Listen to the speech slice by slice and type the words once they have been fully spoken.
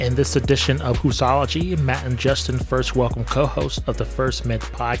In this edition of Hoopsology, Matt and Justin first welcome co-host of the First Mint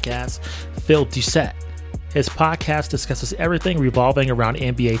podcast, Phil Doucette. His podcast discusses everything revolving around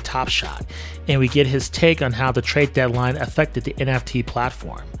NBA Top Shot, and we get his take on how the trade deadline affected the NFT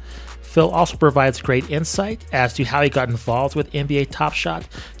platform. Phil also provides great insight as to how he got involved with NBA Top Shot,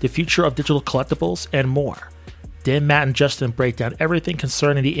 the future of digital collectibles, and more. Then Matt and Justin break down everything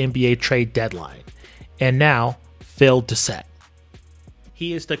concerning the NBA trade deadline. And now, Phil Doucette.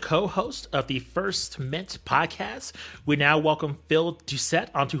 He is the co-host of the First Mint podcast. We now welcome Phil Doucette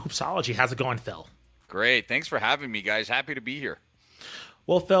onto Hoopsology. How's it going, Phil? Great. Thanks for having me, guys. Happy to be here.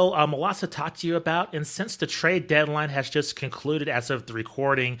 Well, Phil, lots to talk to you about. And since the trade deadline has just concluded as of the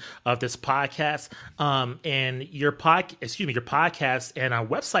recording of this podcast, and your podcast and our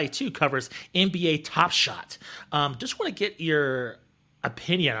website too covers NBA Top Shot. Just want to get your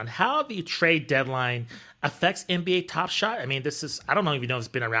opinion on how the trade deadline affects NBA Top Shot. I mean, I don't even know if it's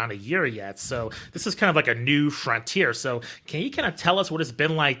been around a year yet. So this is kind of like a new frontier. So can you kind of tell us what it's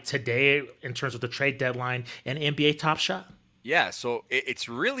been like today in terms of the trade deadline and NBA Top Shot? Yeah, so it's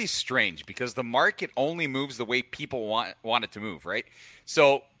really strange because the market only moves the way people want it to move, right?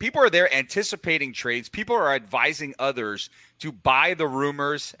 So people are there anticipating trades. People are advising others to buy the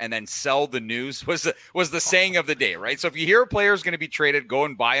rumors and then sell the news was the saying of the day, right? So if you hear a player is going to be traded, go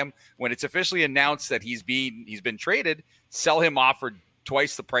and buy him. When it's officially announced that he's been traded, sell him off for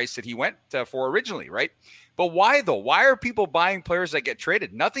twice the price that he went for originally, right? But why though? Why are people buying players that get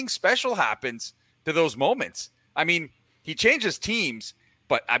traded? Nothing special happens to those moments. I mean, he changes teams,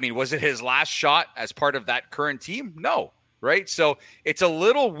 but I mean, was it his last shot as part of that current team? No, right? So it's a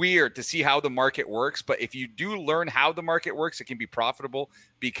little weird to see how the market works, but if you do learn how the market works, it can be profitable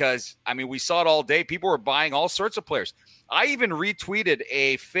because, I mean, we saw it all day. People were buying all sorts of players. I even retweeted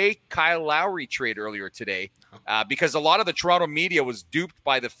a fake Kyle Lowry trade earlier today because a lot of the Toronto media was duped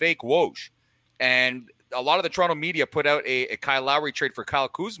by the fake Woj. And a lot of the Toronto media put out a Kyle Lowry trade for Kyle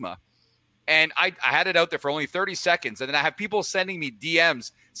Kuzma. And I had it out there for only 30 seconds. And then I have people sending me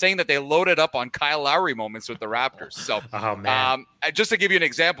DMs saying that they loaded up on Kyle Lowry moments with the Raptors. So, just to give you an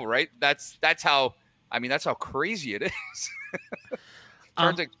example, right? That's how crazy it is.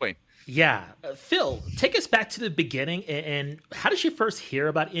 Hard to explain. Yeah. Phil, take us back to the beginning. And how did you first hear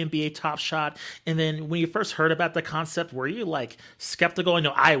about NBA Top Shot? And then when you first heard about the concept, were you like skeptical? I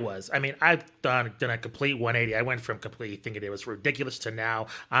know I was. I mean, I've done a complete 180. I went from completely thinking it was ridiculous to now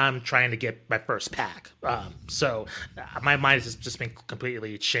I'm trying to get my first pack. So my mind has just been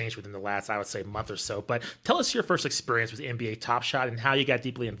completely changed within the last, I would say, month or so. But tell us your first experience with NBA Top Shot and how you got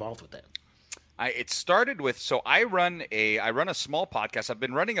deeply involved with it. It started with, so I run a small podcast. I've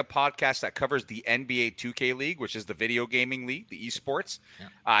been running a podcast that covers the NBA 2K League, which is the video gaming league, the esports. Yeah.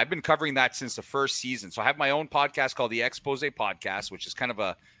 I've been covering that since the first season. So I have my own podcast called the Expose Podcast, which is kind of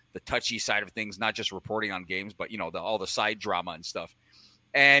the touchy side of things, not just reporting on games, but all the side drama and stuff.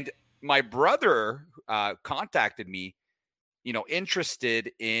 And my brother contacted me,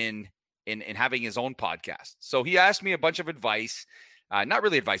 interested in having his own podcast. So he asked me a bunch of advice. Not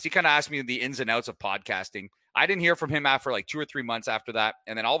really advice. He kind of asked me the ins and outs of podcasting. I didn't hear from him after like 2 or 3 months after that.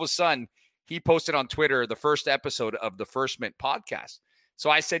 And then all of a sudden, he posted on Twitter the first episode of the First Mint podcast. So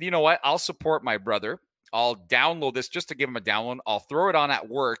I said, you know what? I'll support my brother. I'll download this just to give him a download. I'll throw it on at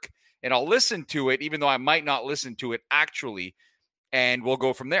work, and I'll listen to it, even though I might not listen to it actually, and we'll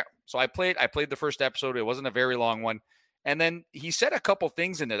go from there. So I played the first episode. It wasn't a very long one. And then he said a couple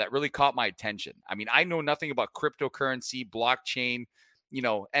things in there that really caught my attention. I mean, I know nothing about cryptocurrency, blockchain,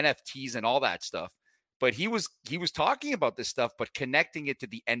 NFTs and all that stuff. But he was talking about this stuff, but connecting it to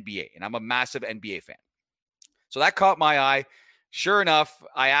the NBA. And I'm a massive NBA fan. So that caught my eye. Sure enough,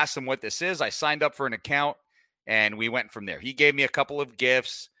 I asked him what this is. I signed up for an account, and we went from there. He gave me a couple of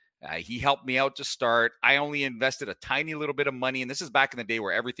gifts. He helped me out to start. I only invested a tiny little bit of money. And this is back in the day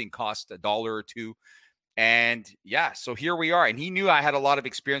where everything cost $1 or $2. And yeah, so here we are. And he knew I had a lot of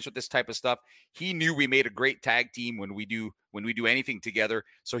experience with this type of stuff. He knew we made a great tag team when we do anything together.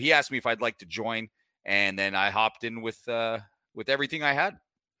 So he asked me if I'd like to join. And then I hopped in with everything I had.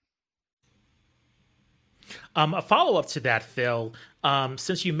 A follow-up to that, Phil,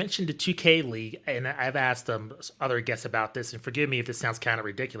 since you mentioned the 2K League, and I've asked other guests about this, and forgive me if this sounds kind of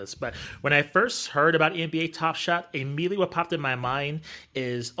ridiculous, but when I first heard about NBA Top Shot, immediately what popped in my mind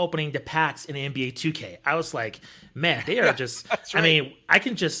is opening the packs in NBA 2K. I was like, man, they are just, right. I mean, I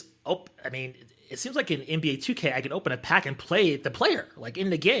can just, it seems like in NBA 2K, I can open a pack and play the player, like in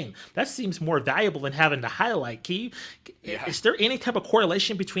the game. That seems more valuable than having the highlight. Is there any type of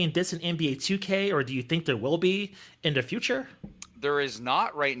correlation between this and NBA 2K, or do you think there will be in the future? There is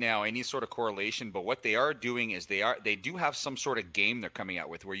not right now any sort of correlation, but what they are doing is they do have some sort of game they're coming out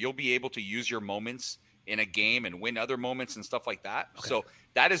with where you'll be able to use your moments in a game and win other moments and stuff like that. Okay. So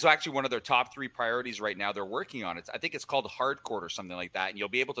that is actually one of their top 3 priorities right now. They're working on it. I think it's called Hardcourt or something like that. And you'll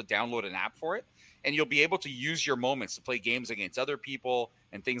be able to download an app for it, and you'll be able to use your moments to play games against other people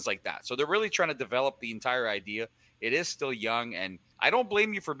and things like that. So they're really trying to develop the entire idea. It is still young, and I don't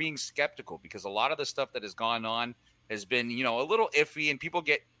blame you for being skeptical, because a lot of the stuff that has gone on has been, a little iffy, and people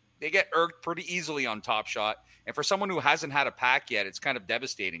get irked pretty easily on Top Shot. And for someone who hasn't had a pack yet, it's kind of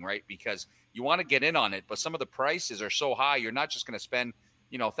devastating, right? Because you want to get in on it, but some of the prices are so high, you're not just going to spend,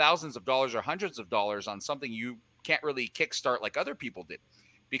 thousands of dollars or hundreds of dollars on something you can't really kickstart like other people did.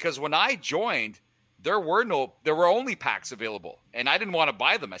 Because when I joined, there were only packs available, and I didn't want to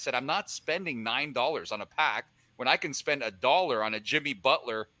buy them. I said, I'm not spending $9 on a pack when I can spend $1 on a Jimmy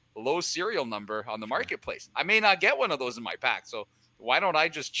Butler low serial number on the marketplace. I may not get one of those in my pack, so why don't I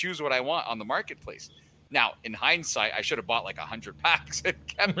just choose what I want on the marketplace? Now, in hindsight, I should have bought like 100 packs and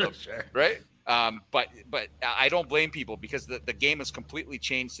kept them, sure. Right? But I don't blame people, because the game has completely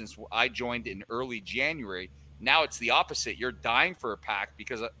changed since I joined in early January. Now it's the opposite. You're dying for a pack,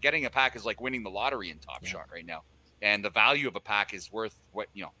 because getting a pack is like winning the lottery in Top Shot right now. And the value of a pack is worth what,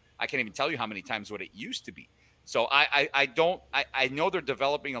 I can't even tell you how many times what it used to be. So I know they're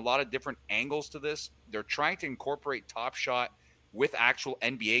developing a lot of different angles to this. They're trying to incorporate Top Shot with actual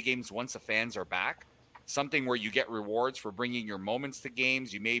NBA games once the fans are back. Something where you get rewards for bringing your moments to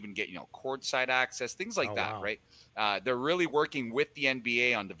games. You may even get, courtside access, things like that, wow. Right? They're really working with the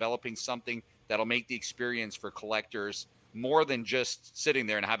NBA on developing something that'll make the experience for collectors more than just sitting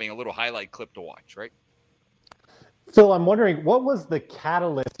there and having a little highlight clip to watch, right? Phil, I'm wondering, what was the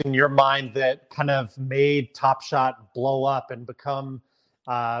catalyst in your mind that kind of made Top Shot blow up and become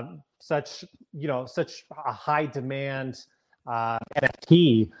such a high demand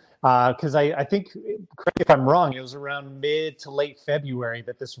NFT? Because I think, correct me if I'm wrong, it was around mid to late February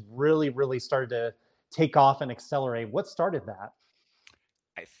that this really, really started to take off and accelerate. What started that?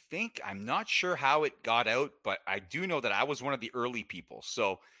 I'm not sure how it got out, but I do know that I was one of the early people.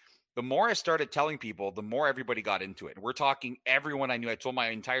 So the more I started telling people, the more everybody got into it. We're talking everyone I knew. I told my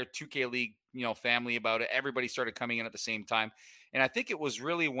entire 2K League, family about it. Everybody started coming in at the same time. And I think it was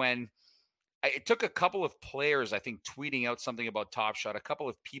really when it took a couple of players, I think, tweeting out something about Top Shot. A couple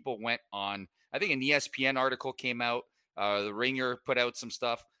of people went on, I think an ESPN article came out. The Ringer put out some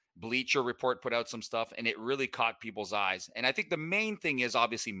stuff. Bleacher Report put out some stuff, and it really caught people's eyes. And I think the main thing is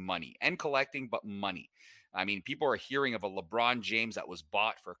obviously money and collecting, but money. I mean, people are hearing of a LeBron James that was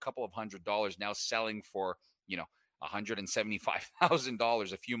bought for a couple of $100 now selling for,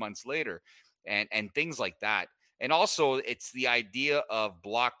 $175,000 a few months later, and things like that. And also it's the idea of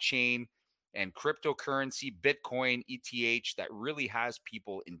blockchain and cryptocurrency, Bitcoin, ETH, that really has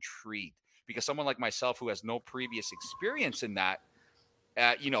people intrigued, because someone like myself who has no previous experience in that,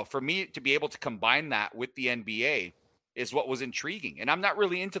 for me to be able to combine that with the NBA is what was intriguing. And I'm not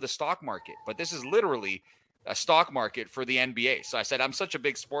really into the stock market, but this is literally a stock market for the NBA. So I said, I'm such a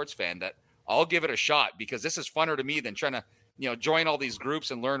big sports fan that I'll give it a shot, because this is funner to me than trying to, join all these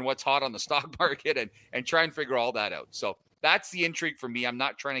groups and learn what's hot on the stock market and try and figure all that out. So that's the intrigue for me. I'm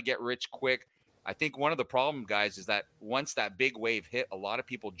not trying to get rich quick. I think one of the problem, guys, is that once that big wave hit, a lot of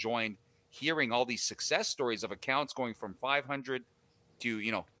people joined hearing all these success stories of accounts going from 500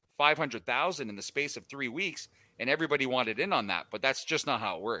 to, 500,000 in the space of 3 weeks, and everybody wanted in on that. But that's just not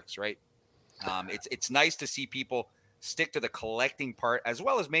how it works, right? It's nice to see people stick to the collecting part as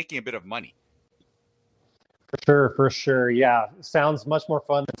well as making a bit of money. For sure. Yeah. Sounds much more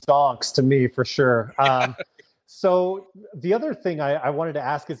fun than stonks to me, for sure. So the other thing I wanted to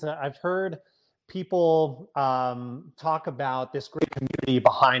ask is that I've heard people talk about this great community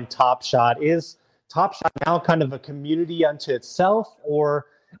behind Top Shot. Is Top Shot now kind of a community unto itself, or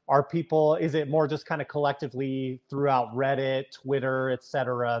is it more just kind of collectively throughout Reddit, Twitter, et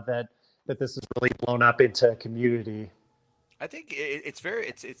cetera, that this is really blown up into a community? I think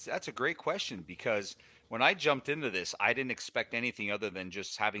that's a great question, because when I jumped into this, I didn't expect anything other than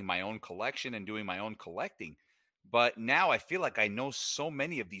just having my own collection and doing my own collecting. But now I feel like I know so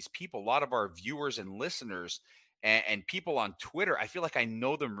many of these people, a lot of our viewers and listeners and people on Twitter. I feel like I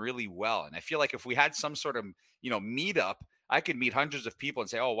know them really well. And I feel like if we had some sort of, meetup, I could meet hundreds of people and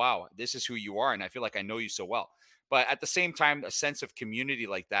say, oh, wow, this is who you are. And I feel like I know you so well. But at the same time, a sense of community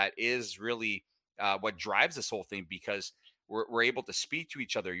like that is really what drives this whole thing, because we're able to speak to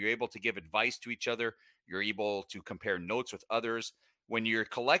each other. You're able to give advice to each other. You're able to compare notes with others. When you're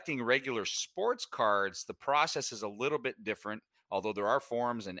collecting regular sports cards, the process is a little bit different, although there are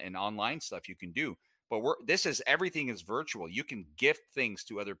forums and online stuff you can do. but everything is virtual. You can gift things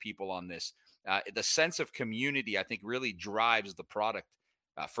to other people on this. The sense of community, I think, really drives the product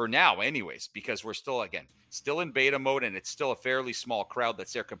for now anyways, because we're still in beta mode, and it's still a fairly small crowd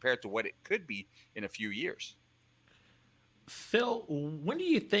that's there compared to what it could be in a few years. Phil, when do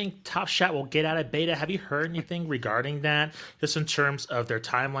you think Top Shot will get out of beta? Have you heard anything regarding that, just in terms of their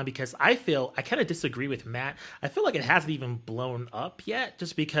timeline? Because I kind of disagree with Matt. I feel like it hasn't even blown up yet,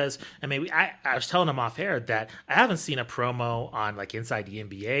 just because, I mean, I was telling him off air that I haven't seen a promo on like Inside the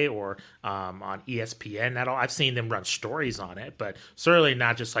NBA or on ESPN at all. I've seen them run stories on it, but certainly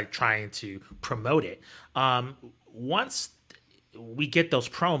not just like trying to promote it. Once we get those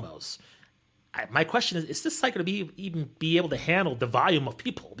promos, my question is this site going to even be able to handle the volume of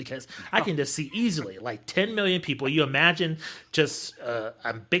people? Because I can just see easily like 10 million people. You imagine just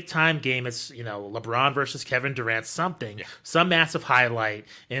a big time game. It's, LeBron versus Kevin Durant, some massive highlight.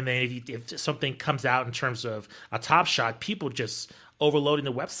 And then if something comes out in terms of a Top Shot, people just overloading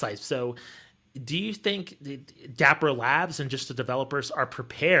the website. So do you think Dapper Labs and just the developers are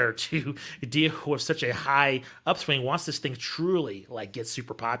prepared to deal with such a high upswing once this thing truly like gets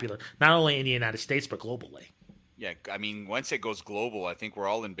super popular, not only in the United States, but globally? Yeah, I mean, once it goes global, I think we're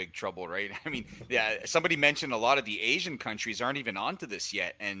all in big trouble, right? I mean, yeah, somebody mentioned a lot of the Asian countries aren't even onto this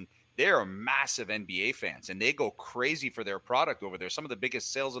yet, and they're massive NBA fans, and they go crazy for their product over there. Some of the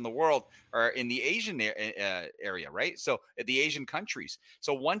biggest sales in the world are in the Asian area, right? So the Asian countries.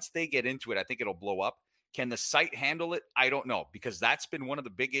 So once they get into it, I think it'll blow up. Can the site handle it? I don't know, because that's been one of the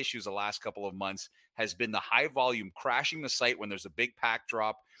big issues the last couple of months, has been the high volume crashing the site when there's a big pack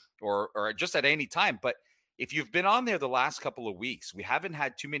drop or just at any time. But if you've been on there the last couple of weeks, we haven't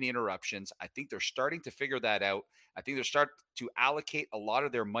had too many interruptions. I think they're starting to figure that out. I think they're starting to allocate a lot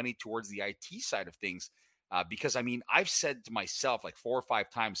of their money towards the IT side of things. Because, I mean, I've said to myself like 4 or 5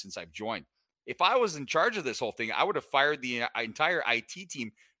 times since I've joined, if I was in charge of this whole thing, I would have fired the entire IT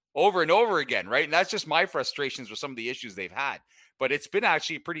team over and over again, right? And that's just my frustrations with some of the issues they've had. But it's been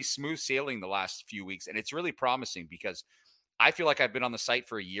actually pretty smooth sailing the last few weeks. And it's really promising, because I feel like I've been on the site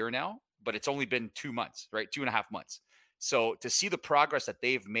for a year now, but it's only been 2 months, right? 2.5 months. So to see the progress that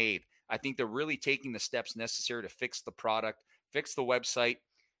they've made, I think they're really taking the steps necessary to fix the product, fix the website,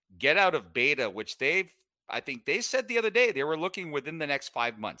 get out of beta, which I think they said the other day they were looking within the next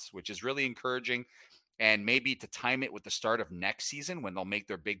 5 months, which is really encouraging. And maybe to time it with the start of next season when they'll make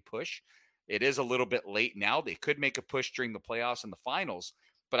their big push. It is a little bit late now. They could make a push during the playoffs and the finals.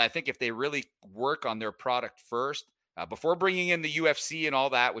 But I think if they really work on their product first, before bringing in the UFC and all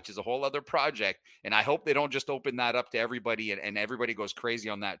that, which is a whole other project, and I hope they don't just open that up to everybody and everybody goes crazy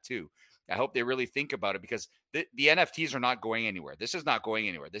on that too. I hope they really think about it, because the NFTs are not going anywhere. This is not going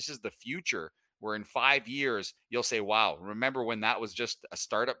anywhere. This is the future, where in 5 years, you'll say, wow, remember when that was just a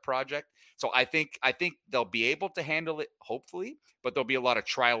startup project? So I think they'll be able to handle it, hopefully, but there'll be a lot of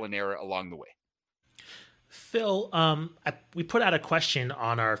trial and error along the way. Phil, we put out a question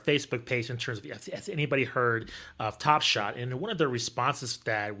on our Facebook page in terms of has anybody heard of Top Shot? And one of the responses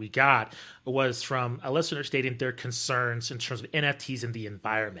that we got was from a listener stating their concerns in terms of NFTs in the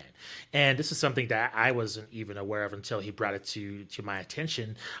environment. And this is something that I wasn't even aware of until he brought it to my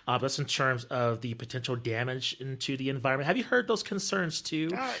attention. That's in terms of the potential damage into the environment. Have you heard those concerns too?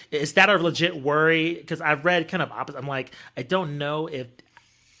 Is that a legit worry? Because I've read kind of opposite. I'm like, I don't know if...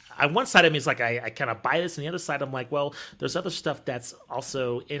 On one side of me, it's like I kind of buy this, and the other side, I'm like, well, there's other stuff that's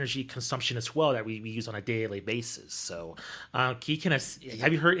also energy consumption as well that we use on a daily basis. So, have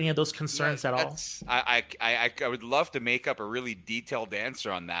you heard any of those concerns at all? I would love to make up a really detailed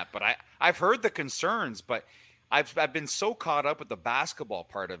answer on that, but I've heard the concerns, but I've been so caught up with the basketball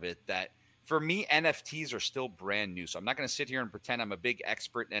part of it that for me, NFTs are still brand new. So I'm not going to sit here and pretend I'm a big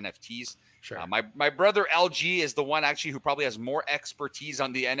expert in NFTs. Sure. My brother LG is the one actually who probably has more expertise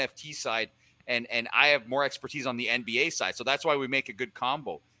on the NFT side, and I have more expertise on the NBA side. So that's why we make a good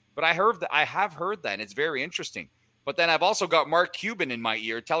combo. But I have heard that, and it's very interesting. But then I've also got Mark Cuban in my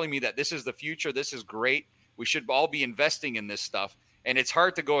ear telling me that this is the future. This is great. We should all be investing in this stuff. And it's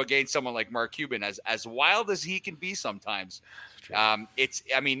hard to go against someone like Mark Cuban, as wild as he can be sometimes.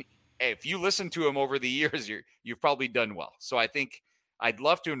 If you listen to him over the years, you've probably done well. So I think I'd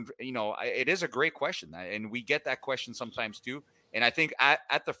love to, it is a great question. And we get that question sometimes too. And I think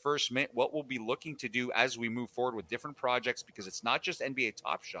at the First Mint, what we'll be looking to do as we move forward with different projects, because it's not just NBA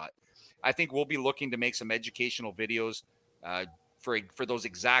Top Shot, I think we'll be looking to make some educational videos for those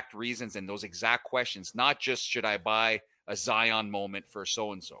exact reasons and those exact questions, not just should I buy a Zion moment for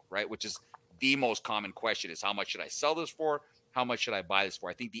so-and-so, right? Which is the most common question, is how much should I sell this for? How much should I buy this for?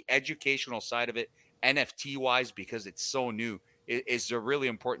 I think the educational side of it, NFT wise, because it's so new, is a really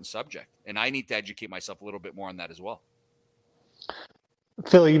important subject. And I need to educate myself a little bit more on that as well.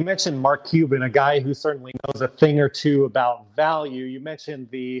 Phil, you mentioned Mark Cuban, a guy who certainly knows a thing or two about value. You mentioned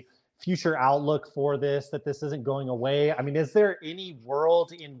the future outlook for this, that this isn't going away. I mean, is there any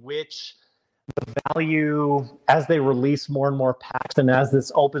world in which the value, as they release more and more packs and as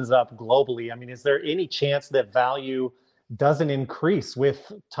this opens up globally, I mean, is there any chance that value doesn't increase with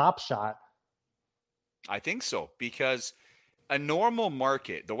Top Shot? I think so, because a normal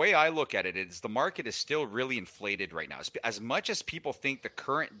market, the way I look at it is the market is still really inflated right now. As much as people think the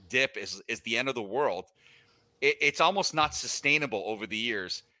current dip is the end of the world, it's almost not sustainable over the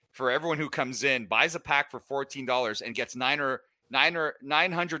years for everyone who comes in, buys a pack for $14 and gets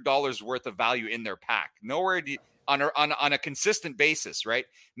 $900 worth of value in their pack. Nowhere on a consistent basis, right?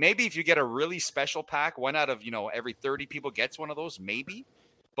 Maybe if you get a really special pack, one out of, every 30 people gets one of those, maybe.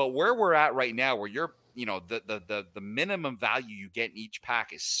 But where we're at right now, where you're, the minimum value you get in each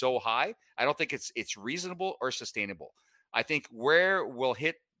pack is so high, I don't think it's reasonable or sustainable. I think where we'll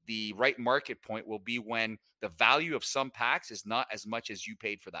hit the right market point will be when the value of some packs is not as much as you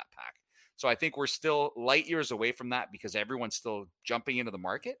paid for that pack. So I think we're still light years away from that because everyone's still jumping into the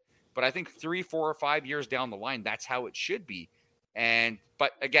market. But I think 3, 4, or 5 years down the line, that's how it should be.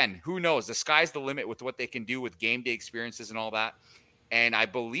 But again, who knows? The sky's the limit with what they can do with game day experiences and all that. And I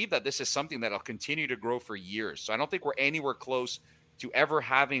believe that this is something that'll continue to grow for years. So I don't think we're anywhere close to ever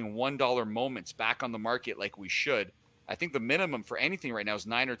having $1 moments back on the market like we should. I think the minimum for anything right now is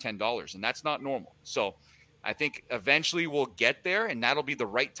 $9 or $10, and that's not normal. So I think eventually we'll get there, and that'll be the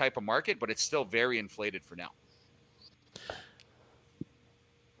right type of market, but it's still very inflated for now.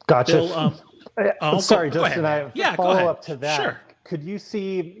 Gotcha. Bill, sorry, Justin, I have a follow-up to that. Sure. Could you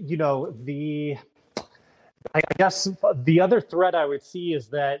see, I guess the other threat I would see is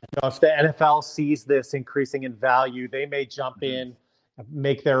that if the NFL sees this increasing in value, they may jump in,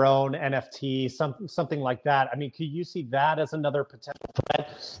 make their own NFT, something like that. I mean, could you see that as another potential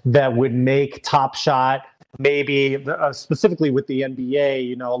threat that would make Top Shot maybe specifically with the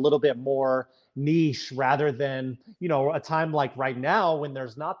NBA, a little bit more niche rather than, a time like right now when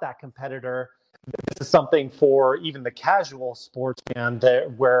there's not that competitor? This is something for even the casual sports fan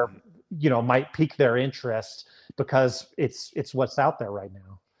where might pique their interest because it's what's out there right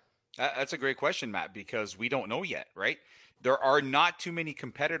now. That's a great question, Matt, because we don't know yet, right? There are not too many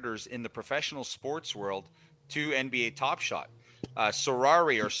competitors in the professional sports world to NBA Top Shot.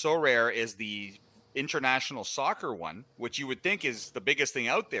 Sorare is the international soccer one, which you would think is the biggest thing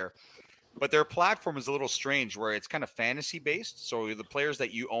out there. But their platform is a little strange where it's kind of fantasy based. So the players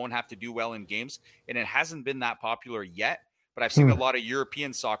that you own have to do well in games, and it hasn't been that popular yet. But I've seen a lot of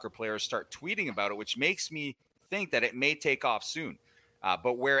European soccer players start tweeting about it, which makes me think that it may take off soon.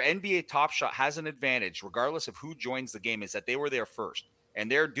 But where NBA Top Shot has an advantage, regardless of who joins the game, is that they were there first.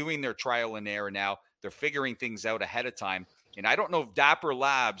 And they're doing their trial and error now. They're figuring things out ahead of time. And I don't know if Dapper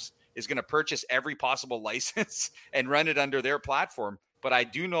Labs is going to purchase every possible license and run it under their platform. But I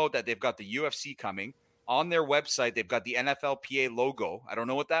do know that they've got the UFC coming. On their website, they've got the NFLPA logo. I don't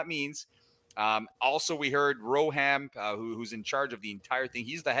know what that means. Also, we heard Roham, who's in charge of the entire thing.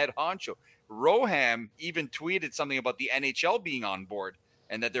 He's the head honcho. Roham even tweeted something about the NHL being on board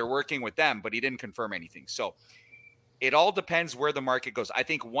and that they're working with them, but he didn't confirm anything. So it all depends where the market goes. I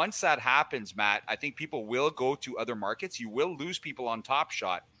think once that happens, Matt, I think people will go to other markets. You will lose people on Top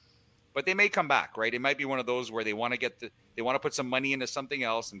Shot, but they may come back, right? It might be one of those where they want to put some money into something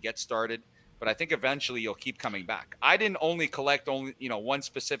else and get started. But I think eventually you'll keep coming back. I didn't only collect one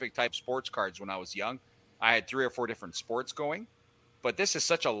specific type of sports cards when I was young. I had 3 or 4 different sports going. But this is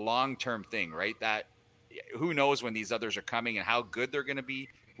such a long-term thing, right? That who knows when these others are coming and how good they're going to be.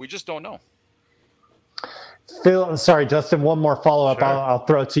 We just don't know. Phil, sorry, Justin, one more follow-up. Sure. I'll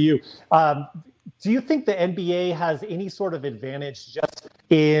throw it to you. Do you think the NBA has any sort of advantage just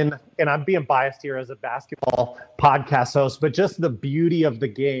in, and I'm being biased here as a basketball podcast host, but just the beauty of the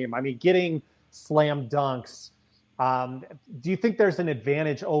game? I mean, getting slam dunks. Do you think there's an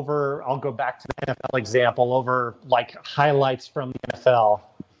advantage over, I'll go back to the NFL example, over like highlights from the NFL?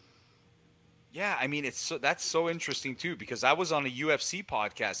 Yeah, I mean, that's so interesting too, because I was on a UFC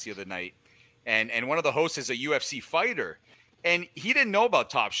podcast the other night, and one of the hosts is a UFC fighter, and he didn't know about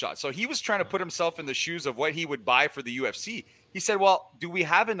Top Shot. So he was trying to put himself in the shoes of what he would buy for the UFC. He said, well, do we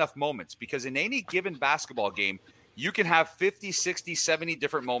have enough moments? Because in any given basketball game, you can have 50, 60, 70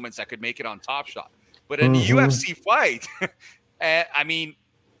 different moments that could make it on Top Shot. But in a UFC fight, I mean,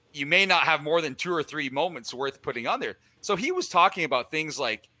 you may not have more than 2 or 3 moments worth putting on there. So he was talking about things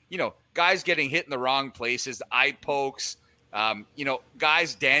like, guys getting hit in the wrong places, eye pokes,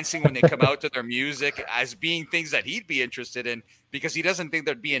 Guys dancing when they come out to their music as being things that he'd be interested in, because he doesn't think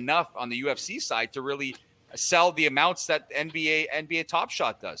there'd be enough on the UFC side to really sell the amounts that NBA Top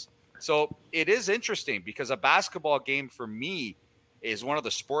Shot does. So it is interesting, because a basketball game for me is one of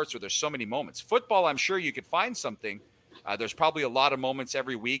the sports where there's so many moments. Football, I'm sure you could find something. There's probably a lot of moments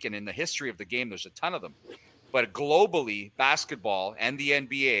every week, and in the history of the game, there's a ton of them. But globally, basketball and the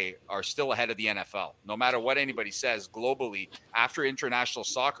NBA are still ahead of the NFL. No matter what anybody says, globally, after international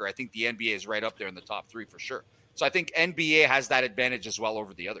soccer, I think the NBA is right up there in the top 3 for sure. So I think NBA has that advantage as well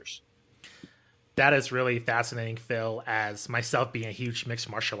over the others. That is really fascinating, Phil. As myself being a huge mixed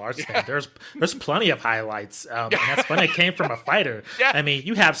martial arts fan, there's plenty of highlights, and that's when it came from a fighter. Yeah. I mean,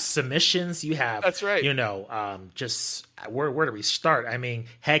 you have submissions, you have that's right. Just where do we start? I mean,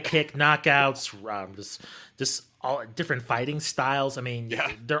 head kick knockouts, just all different fighting styles. I mean,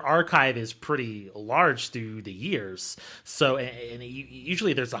 their archive is pretty large through the years. So, and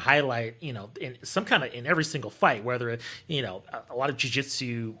usually there's a highlight, in every single fight, whether, a lot of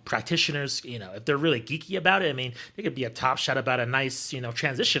jiu-jitsu practitioners, if they're really geeky about it, I mean, they could be a Top Shot about a nice,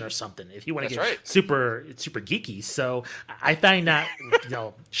 transition or something if you want to get super geeky. So I find that,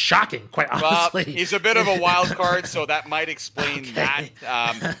 shocking, quite honestly. Well, he's a bit of a wild card, so that might explain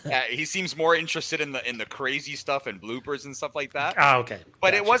that. He seems more interested in the crazy stuff and bloopers and stuff like that. Oh, okay.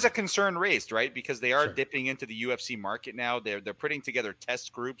 But it was a concern raised, right? Because they are dipping into the UFC market now. They're putting together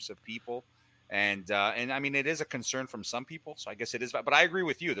test groups of people, and I mean, it is a concern from some people. So I guess it is. But I agree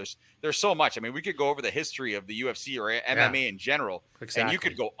with you. There's so much. I mean, we could go over the history of the UFC or MMA in general, and you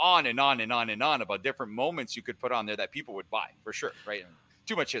could go on and on and on and on about different moments you could put on there that people would buy for sure, right?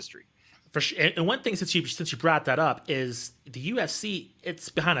 Too much history. For sure. And one thing, since you brought that up, is the UFC, it's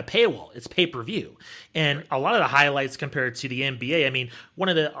behind a paywall. It's pay-per-view. And a lot of the highlights compared to the NBA, I mean, one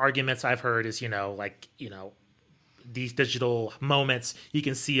of the arguments I've heard is, these digital moments you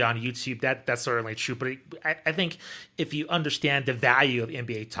can see on YouTube. That's certainly true. But I think if you understand the value of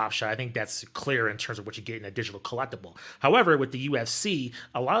NBA Top Shot, I think that's clear in terms of what you get in a digital collectible. However, with the UFC,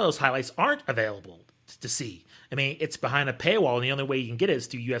 a lot of those highlights aren't available to see. I mean, it's behind a paywall, and the only way you can get it is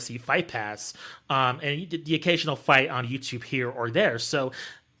through UFC Fight Pass, and the occasional fight on YouTube here or there. So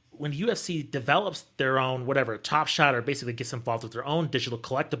when the UFC develops their own Top Shot, or basically gets involved with their own digital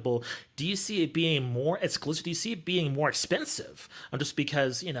collectible, do you see it being more exclusive? Do you see it being more expensive? Just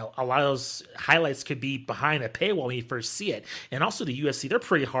because, a lot of those highlights could be behind a paywall when you first see it. And also the UFC, they're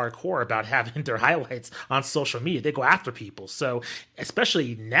pretty hardcore about having their highlights on social media. They go after people. So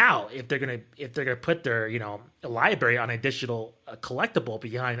especially now, if they're gonna put their, library on a digital collectible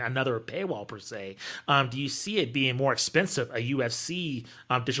behind another paywall per se, do you see it being more expensive, a UFC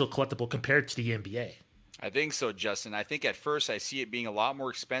digital collectible compared to the NBA? I think so, Justin. I think at first I see it being a lot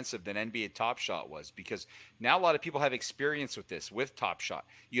more expensive than NBA Top Shot was, because now a lot of people have experience with this, with Top Shot.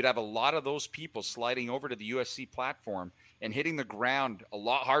 You'd have a lot of those people sliding over to the UFC platform and hitting the ground a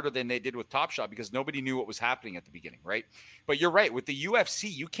lot harder than they did with Top Shot, because nobody knew what was happening at the beginning, right? But you're right. With the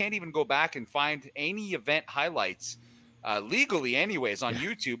UFC, you can't even go back and find any event highlights legally anyways on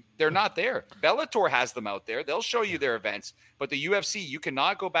YouTube. They're not there. Bellator has them out there. They'll show you their events, but the UFC, you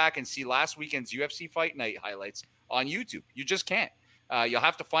cannot go back and see last weekend's UFC Fight Night highlights on YouTube. You just can't. You'll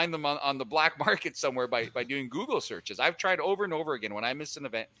have to find them on the black market somewhere by doing Google searches. I've tried over and over again. When I miss an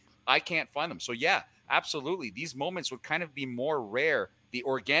event, I can't find them. So yeah, absolutely. These moments would kind of be more rare the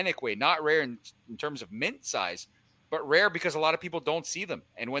organic way, not rare in terms of mint size, but rare because a lot of people don't see them.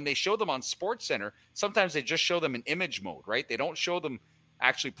 And when they show them on SportsCenter, sometimes they just show them in image mode, right? They don't show them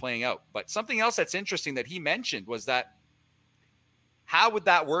actually playing out. But something else that's interesting that he mentioned was that how would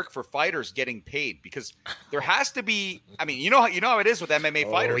that work for fighters getting paid? Because there has to be, I mean, you know how it is with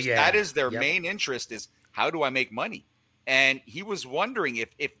MMA fighters. Yeah. That is their main interest, is how do I make money? And he was wondering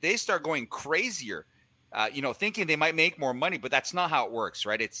if they start going crazier, thinking they might make more money, but that's not how it works,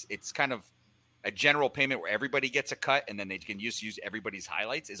 right? It's kind of a general payment where everybody gets a cut, and then they can use everybody's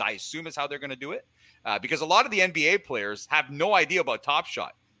highlights, I assume is how they're going to do it. Because a lot of the NBA players have no idea about Top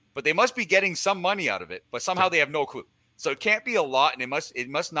Shot, but they must be getting some money out of it, but somehow they have no clue. So it can't be a lot, and it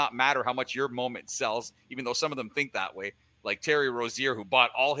must not matter how much your moment sells, even though some of them think that way, like Terry Rozier, who bought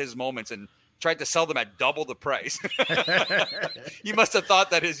all his moments and tried to sell them at double the price. He must have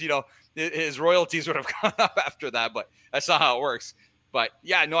thought that his royalties would have gone up after that, but that's not how it works. But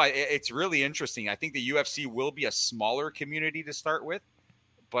yeah, no, it's really interesting. I think the UFC will be a smaller community to start with,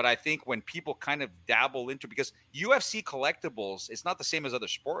 but I think when people kind of dabble into, because UFC collectibles, it's not the same as other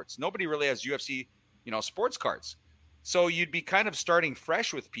sports. Nobody really has UFC, sports cards. So you'd be kind of starting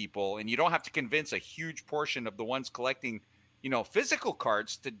fresh with people, and you don't have to convince a huge portion of the ones collecting, physical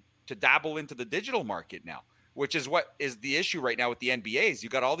cards to dabble into the digital market now. which is what is the issue right now with the NBAs. You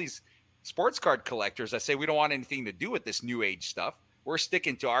got all these sports card collectors that say we don't want anything to do with this new age stuff. We're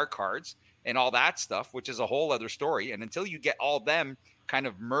sticking to our cards and all that stuff, which is a whole other story. And until you get all them kind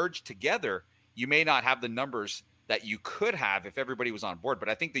of merged together, you may not have the numbers that you could have if everybody was on board. But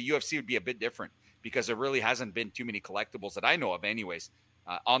I think the UFC would be a bit different because there really hasn't been too many collectibles that I know of anyways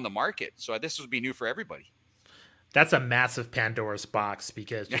on the market. So this would be new for everybody. That's a massive Pandora's box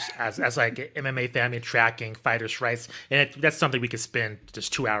because just as like an MMA fan and tracking fighters' rights, and that's something we could spend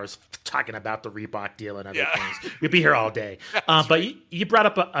just 2 hours talking about the Reebok deal and other things. We'd be here all day. But you brought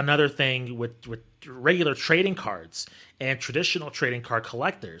up another thing with regular trading cards and traditional trading card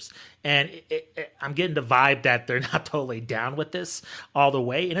collectors. And I'm getting the vibe that they're not totally down with this all the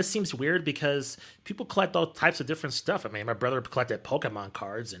way. And it seems weird because people collect all types of different stuff. I mean, my brother collected Pokemon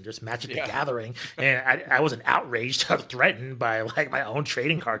cards and just Magic the Gathering. And I wasn't outraged or threatened by like my own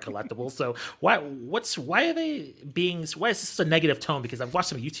trading card collectibles. So why is this a negative tone? Because I've watched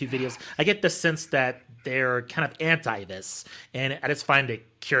some YouTube videos. I get the sense that they're kind of anti this. And I just find it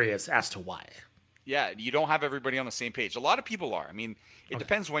curious as to why. Yeah, you don't have everybody on the same page. A lot of people are. I mean, it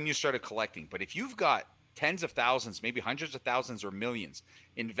depends when you started collecting. But if you've got tens of thousands, maybe hundreds of thousands or millions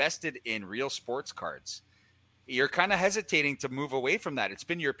invested in real sports cards, you're kind of hesitating to move away from that. It's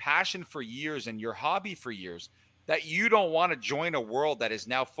been your passion for years and your hobby for years that you don't want to join a world that is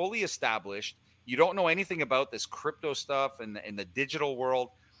now fully established. You don't know anything about this crypto stuff and the digital world.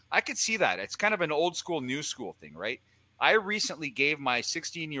 I could see that. It's kind of an old school, new school thing, right? I recently gave my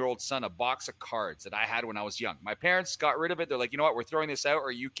 16-year-old son a box of cards that I had when I was young. My parents got rid of it. They're like, you know what? We're throwing this out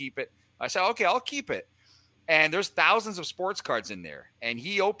or you keep it. I said, okay, I'll keep it. And there's thousands of sports cards in there. And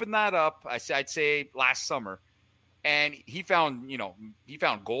he opened that up, I'd say last summer. And he found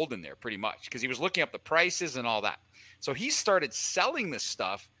gold in there pretty much because he was looking up the prices and all that. So he started selling this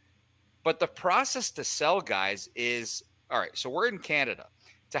stuff. But the process to sell, guys, is, all right, so we're in Canada.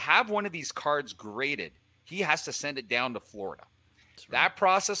 To have one of these cards graded, he has to send it down to Florida. Right. That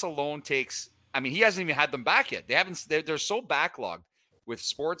process alone takes, he hasn't even had them back yet. They're so backlogged with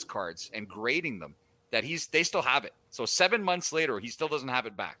sports cards and grading them that they still have it. So 7 months later, he still doesn't have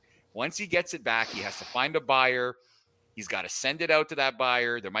it back. Once he gets it back, he has to find a buyer. He's got to send it out to that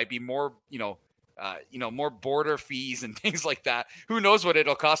buyer. There might be more, more border fees and things like that. Who knows what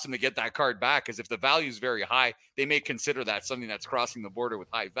it'll cost him to get that card back? Because if the value is very high, they may consider that something that's crossing the border with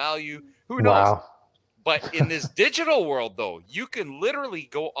high value. Who knows? Wow. But in this digital world, though, you can literally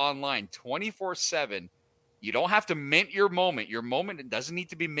go online 24/7. You don't have to mint your moment. Your moment doesn't need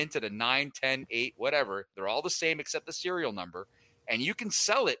to be minted at 9, 10, 8, whatever. They're all the same except the serial number. And you can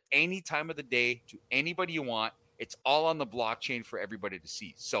sell it any time of the day to anybody you want. It's all on the blockchain for everybody to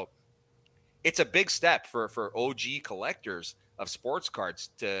see. So it's a big step for OG collectors of sports cards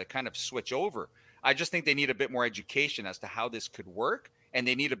to kind of switch over. I just think they need a bit more education as to how this could work. And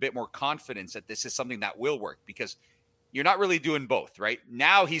they need a bit more confidence that this is something that will work because you're not really doing both, right?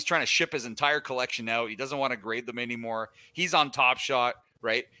 Now he's trying to ship his entire collection out. He doesn't want to grade them anymore. He's on Top Shot,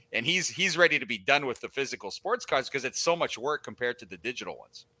 right? And he's ready to be done with the physical sports cards because it's so much work compared to the digital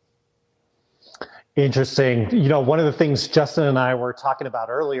ones. Interesting. One of the things Justin and I were talking about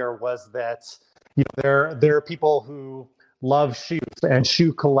earlier was that there are people who love shoes and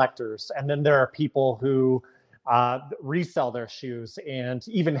shoe collectors, and then there are people who resell their shoes and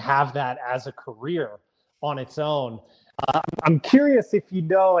even have that as a career on its own. I'm curious if you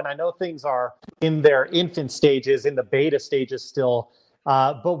know, and I know things are in their infant stages, in the beta stages still,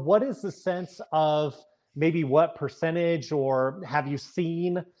 but what is the sense of maybe what percentage, or have you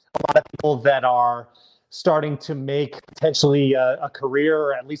seen a lot of people that are starting to make potentially a career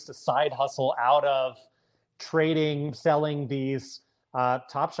or at least a side hustle out of trading, selling these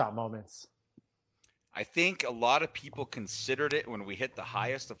Top Shot moments? I think a lot of people considered it when we hit the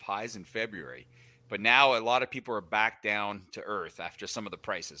highest of highs in February, but now a lot of people are back down to earth after some of the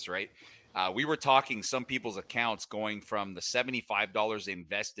prices, right? We were talking some people's accounts going from the $75 they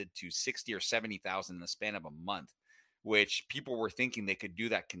invested to 60 or 70,000 in the span of a month, which people were thinking they could do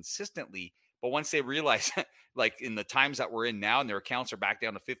that consistently. But once they realize, like in the times that we're in now, and their accounts are back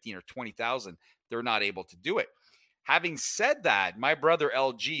down to 15 or 20,000, they're not able to do it. Having said that, my brother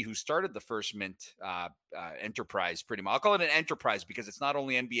LG, who started the First Mint enterprise, pretty much, I'll call it an enterprise because it's not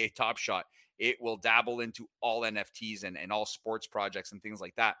only NBA Top Shot, it will dabble into all NFTs and all sports projects and things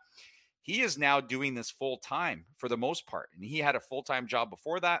like that. He is now doing this full time for the most part. And he had a full-time job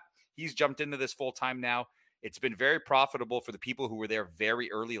before that. He's jumped into this full time now. It's been very profitable for the people who were there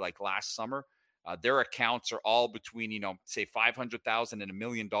very early, like last summer. Their accounts are all between, say $500,000 and $1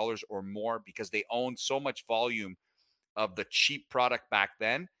 million or more because they own so much volume of the cheap product back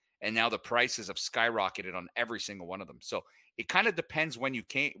then. and now the prices have skyrocketed on every single one of them. So it kind of depends when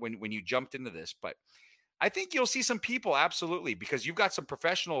you jumped into this, but I think you'll see some people, absolutely, because you've got some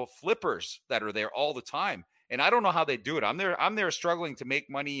professional flippers that are there all the time. And I don't know how they do it. I'm there struggling to make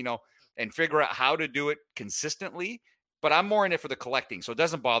money, and figure out how to do it consistently, but I'm more in it for the collecting. So it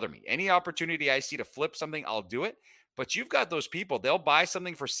doesn't bother me. Any opportunity I see to flip something, I'll do it. But you've got those people, they'll buy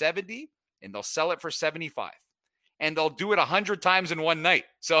something for 70 and they'll sell it for 75. And they'll do it 100 times in one night.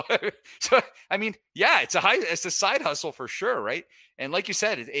 So I mean, yeah, it's a side hustle for sure, right? And like you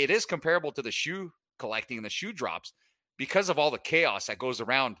said, it is comparable to the shoe collecting and the shoe drops because of all the chaos that goes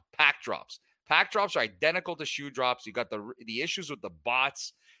around pack drops. Pack drops are identical to shoe drops. You've got the issues with the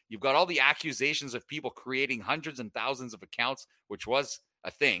bots. You've got all the accusations of people creating hundreds and thousands of accounts, which was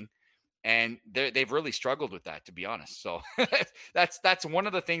a thing. And they've really struggled with that, to be honest. So that's one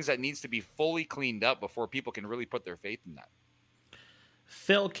of the things that needs to be fully cleaned up before people can really put their faith in that.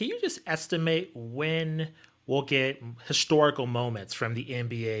 Phil, can you just estimate when we'll get historical moments from the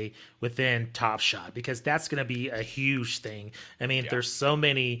NBA within Top Shot? Because that's going to be a huge thing. I mean, there's so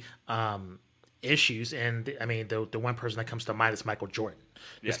many issues, and I mean, the one person that comes to mind is Michael Jordan,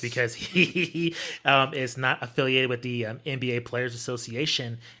 just because he is not affiliated with the NBA Players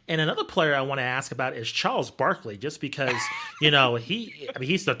Association. And another player I want to ask about is Charles Barkley, just because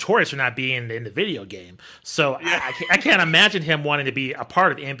he's notorious for not being in the video game. So I can't imagine him wanting to be a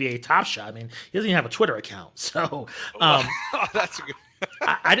part of the NBA Top Shot. I mean, he doesn't even have a Twitter account. So that's a good.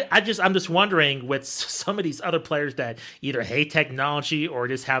 I'm just wondering, with some of these other players that either hate technology or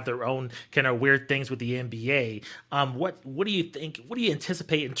just have their own kind of weird things with the NBA, what do you think? What do you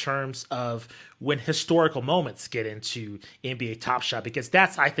anticipate in terms of when historical moments get into NBA Top Shot? Because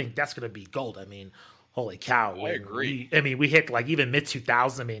I think that's going to be gold. I mean, holy cow! I agree. We hit like even mid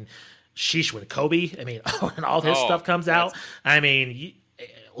 2000s. I mean, sheesh, when Kobe, and all his stuff comes out. I mean.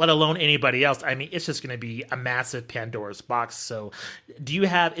 Let alone anybody else. I mean, it's just going to be a massive Pandora's box. So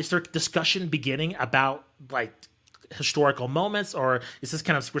is there discussion beginning about like historical moments, or is this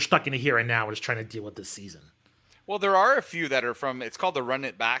kind of, we're stuck in the here and now, we're just trying to deal with this season? Well, there are a few that are it's called the Run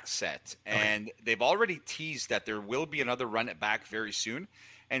It Back set, and they've already teased that there will be another Run It Back very soon.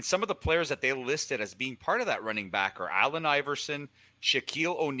 And some of the players that they listed as being part of that running back are Allen Iverson,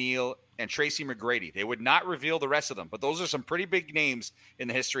 Shaquille O'Neal, and Tracy McGrady. They would not reveal the rest of them, but those are some pretty big names in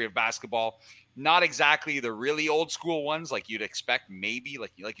the history of basketball. Not exactly the really old school ones like you'd expect, maybe,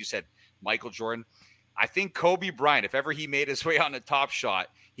 like you said, Michael Jordan. I think Kobe Bryant, if ever he made his way on the Top Shot,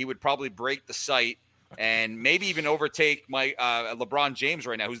 he would probably break the site and maybe even overtake LeBron James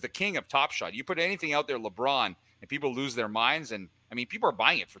right now, who's the king of Top Shot. You put anything out there, LeBron, and people lose their minds. And I mean, people are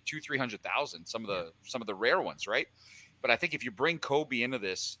buying it for $200,000-$300,000. Some of the rare ones, right? But I think if you bring Kobe into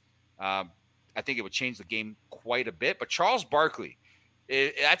this, I think it would change the game quite a bit. But Charles Barkley,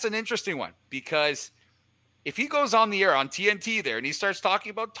 that's an interesting one, because if he goes on the air on TNT there and he starts talking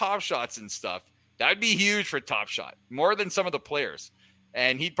about Top Shots and stuff, that would be huge for Top Shot, more than some of the players.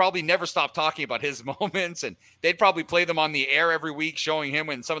 And he'd probably never stop talking about his moments, and they'd probably play them on the air every week, showing him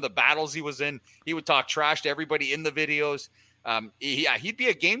when some of the battles he was in. He would talk trash to everybody in the videos. He'd be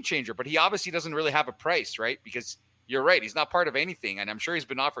a game changer, but he obviously doesn't really have a price, right? Because you're right, he's not part of anything, and I'm sure he's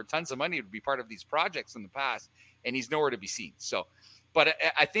been offered tons of money to be part of these projects in the past, and he's nowhere to be seen. So, but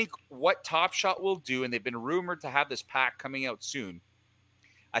I think what Top Shot will do, and they've been rumored to have this pack coming out soon,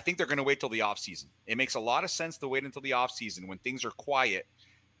 I think they're going to wait till the offseason. It makes a lot of sense to wait until the offseason when things are quiet.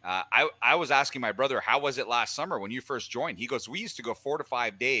 I was asking my brother, how was it last summer when you first joined? He goes, we used to go 4 to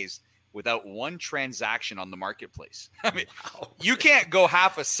 5 days without one transaction on the marketplace. I mean, you can't go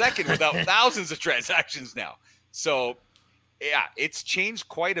half a second without thousands of transactions now. So, yeah, it's changed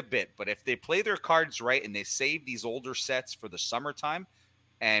quite a bit. But if they play their cards right and they save these older sets for the summertime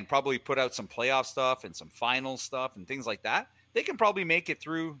and probably put out some playoff stuff and some final stuff and things like that, they can probably make it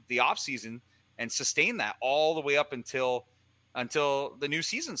through the offseason and sustain that all the way up until the new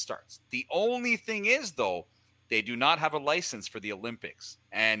season starts. The only thing is, though, they do not have a license for the Olympics.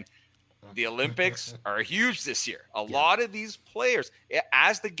 And the Olympics are huge this year. A lot of these players,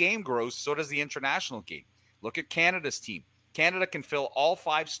 as the game grows, so does the international game. Look at Canada's team. Canada can fill all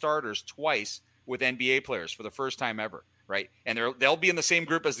 5 starters twice with NBA players for the first time ever, right? And they'll be in the same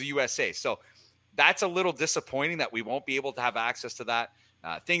group as the USA. So that's a little disappointing that we won't be able to have access to that.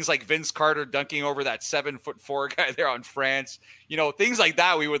 Things like Vince Carter dunking over that 7'4" guy there on France, things like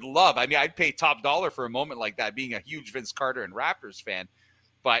that we would love. I mean, I'd pay top dollar for a moment like that, being a huge Vince Carter and Raptors fan,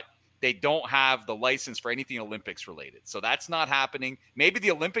 but they don't have the license for anything Olympics related. So that's not happening. Maybe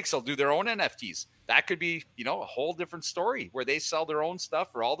the Olympics will do their own NFTs. That could be, a whole different story where they sell their own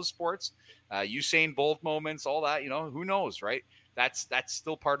stuff for all the sports, Usain Bolt moments, all that, who knows, right? that's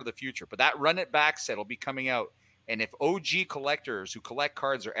still part of the future. But that run it back set will be coming out. And if OG collectors who collect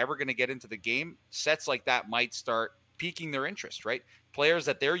cards are ever going to get into the game, sets like that might start piquing their interest, right? Players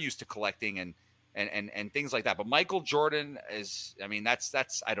that they're used to collecting and things like that. But Michael Jordan is, I mean, that's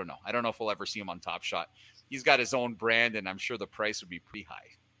I don't know. I don't know if we'll ever see him on Top Shot. He's got his own brand, and I'm sure the price would be pretty high.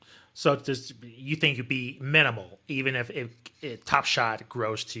 So you think it'd be minimal, even if Top Shot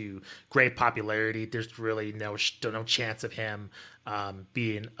grows to great popularity? There's really no chance of him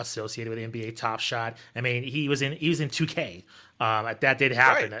being associated with NBA Top Shot. I mean, he was in 2K. That did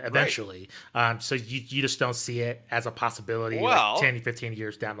happen eventually. Right. So you just don't see it as a possibility, like 10, 15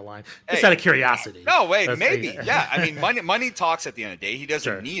 years down the line. Just out of curiosity. No, wait, maybe. Yeah, I mean, money talks at the end of the day. He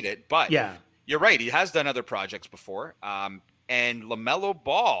doesn't need it, but you're right. He has done other projects before. And LaMelo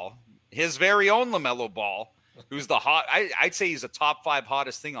Ball, his very own LaMelo Ball, who's I'd say he's the top 5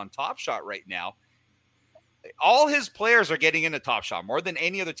 hottest thing on Top Shot right now. All his players are getting into Top Shot more than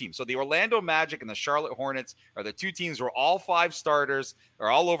any other team. So the Orlando Magic and the Charlotte Hornets are the 2 teams where all 5 starters are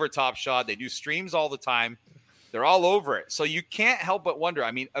all over Top Shot. They do streams all the time. They're all over it. So you can't help but wonder.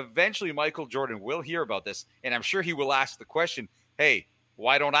 I mean, eventually Michael Jordan will hear about this, and I'm sure he will ask the question, hey,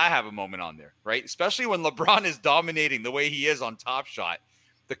 why don't I have a moment on there, right? Especially when LeBron is dominating the way he is on Top Shot.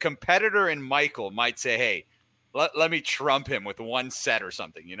 The competitor in Michael might say, hey, let me trump him with one set or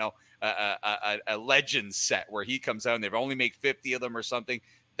something, a Legends set where he comes out and they've only make 50 of them or something.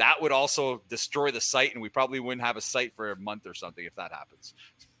 That would also destroy the site, and we probably wouldn't have a site for a month or something if that happens.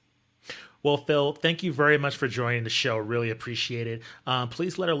 Well, Phil, thank you very much for joining the show. Really appreciate it.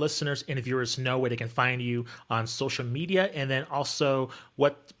 Please let our listeners and viewers know where they can find you on social media, and then also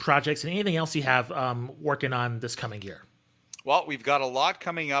what projects and anything else you have working on this coming year. Well, we've got a lot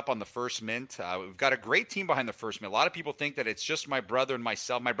coming up on the First Mint. We've got a great team behind the First Mint. A lot of people think that it's just my brother and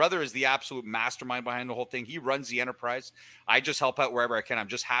myself. My brother is the absolute mastermind behind the whole thing. He runs the enterprise. I just help out wherever I can. I'm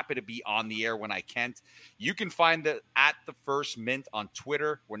just happy to be on the air when I can't. You can find it at the First Mint on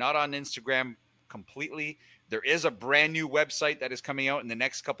Twitter. We're not on Instagram completely. There is a brand new website that is coming out in the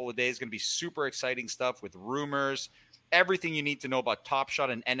next couple of days. It's going to be super exciting stuff with rumors, everything you need to know about Top Shot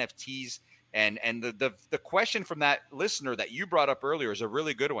and NFTs. And the question from that listener that you brought up earlier is a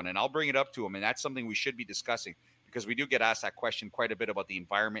really good one, and I'll bring it up to him, and that's something we should be discussing because we do get asked that question quite a bit about the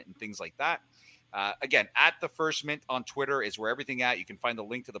environment and things like that. Again, at the First Mint on Twitter is where everything at. You can find the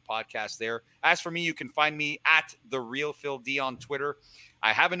link to the podcast there. As for me, you can find me at The Real Phil D on Twitter.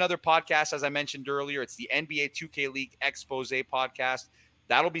 I have another podcast, as I mentioned earlier. It's the NBA 2K League Expose podcast.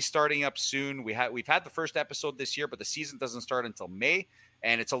 That'll be starting up soon. We've had the first episode this year, but the season doesn't start until May.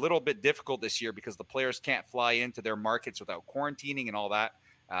 And it's a little bit difficult this year because the players can't fly into their markets without quarantining and all that.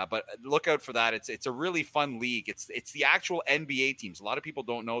 But look out for that. It's a really fun league. It's the actual NBA teams. A lot of people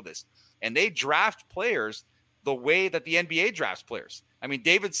don't know this. And they draft players the way that the NBA drafts players. I mean,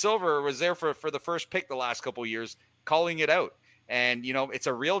 David Silver was there for the first pick the last couple of years, calling it out. And, it's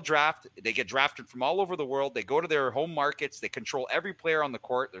a real draft. They get drafted from all over the world. They go to their home markets. They control every player on the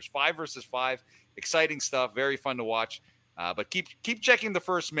court. There's 5 versus 5. Exciting stuff. Very fun to watch. But keep checking the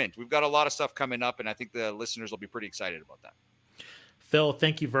First Mint. We've got a lot of stuff coming up, and I think the listeners will be pretty excited about that. Phil,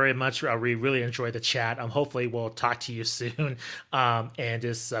 thank you very much. We really enjoyed the chat. Hopefully we'll talk to you soon. And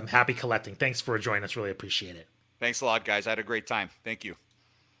just happy collecting. Thanks for joining us. Really appreciate it. Thanks a lot, guys. I had a great time. Thank you.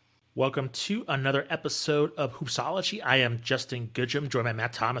 Welcome to another episode of Hoopsology. I am Justin Goodrum, joined by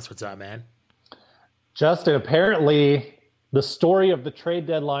Matt Thomas. What's up, man? Justin, apparently the story of the trade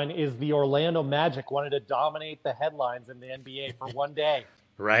deadline is the Orlando Magic wanted to dominate the headlines in the NBA for one day.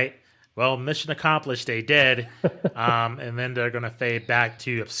 Right. Well, mission accomplished. They did. And then they're going to fade back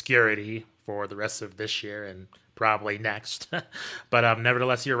to obscurity for the rest of this year and probably next. But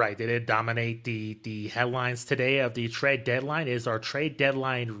nevertheless, you're right. They did dominate the headlines today of the trade deadline. Is our trade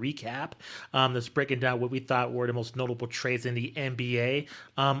deadline recap. That's breaking down what we thought were the most notable trades in the NBA.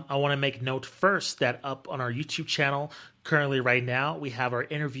 I want to make note first that up on our YouTube channel, currently right now, we have our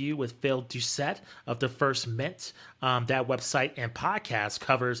interview with Phil Doucette of the First Mint. That website and podcast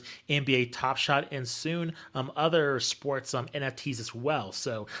covers NBA Top Shot and soon other sports NFTs as well.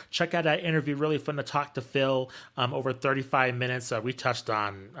 So check out that interview. Really fun to talk to Phil. Over 35 minutes. We touched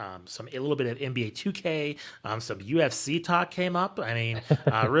on a little bit of NBA 2K. Some UFC talk came up. I mean,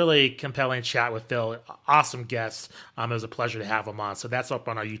 really compelling chat with Phil. Awesome guest. It was a pleasure to have him on. So that's up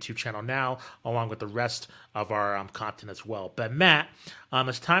on our YouTube channel now, along with the rest of our content as well. But Matt,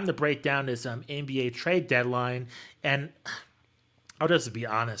 it's time to break down this NBA trade deadline. And I'll just be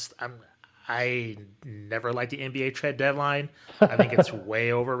honest, I never liked the NBA trade deadline. I think it's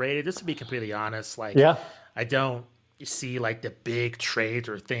way overrated. Just to be completely honest, I don't. see like the big trades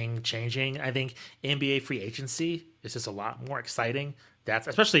or thing changing. I think NBA free agency is just a lot more exciting. That's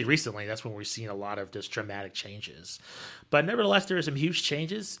especially recently. That's when we're seeing a lot of just dramatic changes. But nevertheless, there are some huge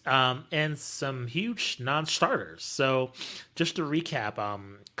changes and some huge non-starters. So just to recap,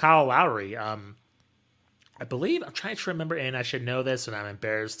 Kyle Lowry, I believe I'm trying to remember, and I should know this, and I'm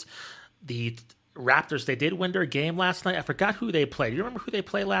embarrassed. The Raptors, they did win their game last night. I forgot who they played. Do you remember who they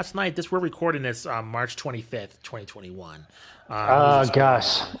played last night? We're recording this March 25th, 2021.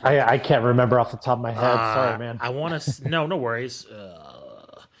 Gosh, I can't remember off the top of my head. Sorry, man. I want to. No worries.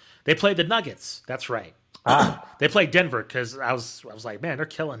 They played the Nuggets. That's right. They played Denver because I was like, man, they're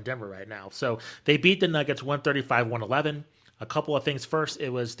killing Denver right now. So they beat the Nuggets 135-111. A couple of things. First, it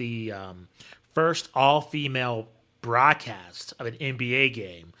was the first all-female broadcast of an NBA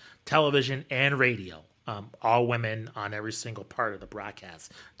game, television and radio. All women on every single part of the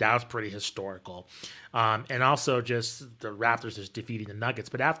broadcast. That was pretty historical. And also just the Raptors just defeating the Nuggets.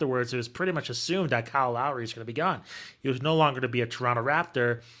 But afterwards, it was pretty much assumed that Kyle Lowry is going to be gone. He was no longer to be a Toronto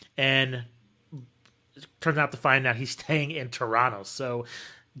Raptor. And it turns out to find out he's staying in Toronto. So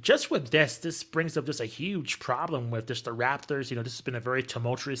just with this brings up just a huge problem with just the Raptors. You know, this has been a very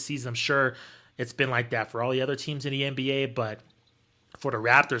tumultuous season. I'm sure it's been like that for all the other teams in the NBA, but for the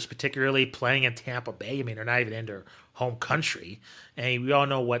Raptors, particularly playing in Tampa Bay, I mean, they're not even in their home country. And we all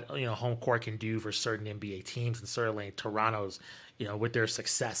know what, home court can do for certain NBA teams, and certainly Toronto's, with their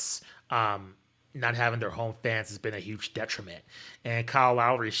success, not having their home fans has been a huge detriment. And Kyle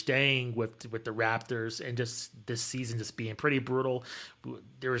Lowry staying with the Raptors and just this season just being pretty brutal.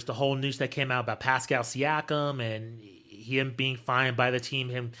 There was the whole news that came out about Pascal Siakam and him being fined by the team,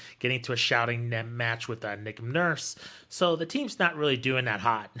 him getting to a shouting match with Nick Nurse. So the team's not really doing that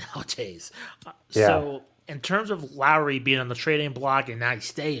hot nowadays. So in terms of Lowry being on the trading block and now he's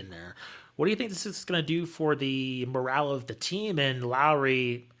staying there, what do you think this is going to do for the morale of the team and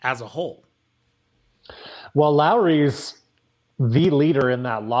Lowry as a whole? Well, Lowry's the leader in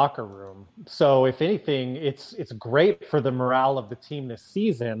that locker room. So if anything, it's great for the morale of the team this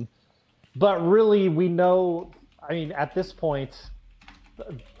season. But really, we know, at this point,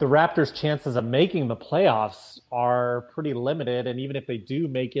 the Raptors' chances of making the playoffs are pretty limited. And even if they do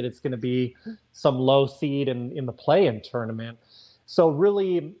make it, it's going to be some low seed in the play-in tournament. So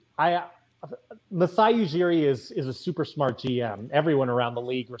really, Masai Ujiri is a super smart GM. Everyone around the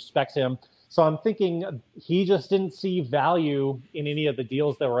league respects him. So I'm thinking he just didn't see value in any of the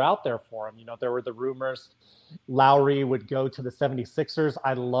deals that were out there for him. There were the rumors Lowry would go to the 76ers.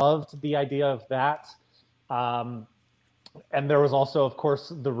 I loved the idea of that. And there was also, of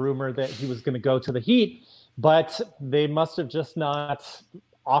course, the rumor that he was going to go to the Heat, but they must have just not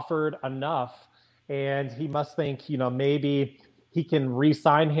offered enough. And he must think, maybe he can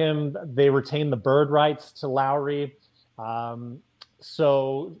re-sign him. They retain the bird rights to Lowry.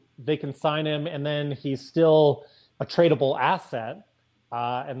 So they can sign him, and then he's still a tradable asset,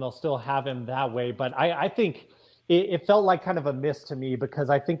 and they'll still have him that way. But I think it felt like kind of a miss to me, because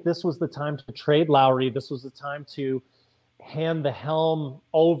I think this was the time to trade Lowry. This was the time to hand the helm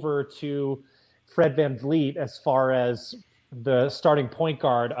over to Fred VanVleet as far as the starting point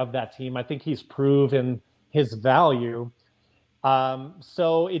guard of that team. I think he's proven his value.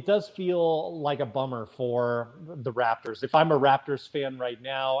 So it does feel like a bummer for the Raptors. If I'm a Raptors fan right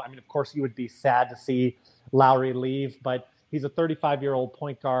now, of course you would be sad to see Lowry leave, but he's a 35-year-old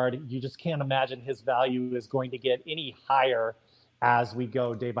point guard. You just can't imagine his value is going to get any higher as we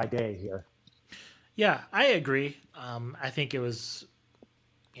go day by day here. Yeah, I agree. I think it was,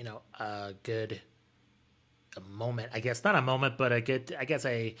 a good moment. I guess not a moment, but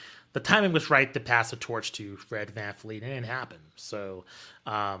the timing was right to pass the torch to Fred VanVleet, and it didn't happen. So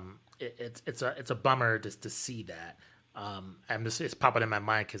it's a bummer just to see that. It's popping in my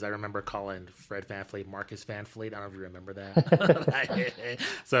mind because I remember calling Fred VanVleet Marcus VanVleet. I don't know if you remember that.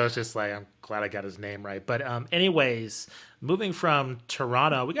 So it's just like, I'm glad I got his name right. But anyways, moving from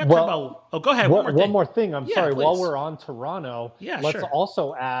Toronto, we got to talk about. Oh, go ahead. One more thing. I'm sorry. Please. While we're on Toronto, let's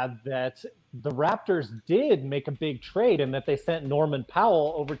also add that the Raptors did make a big trade, and that they sent Norman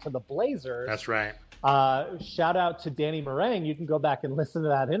Powell over to the Blazers. That's right. Shout out to Danny Meringue. You can go back and listen to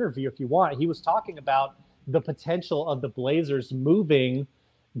that interview if you want. He was talking about the potential of the Blazers moving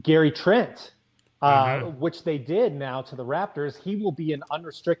Gary Trent, which they did now to the Raptors. He will be an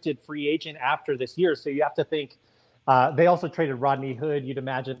unrestricted free agent after this year. So you have to think they also traded Rodney Hood. You'd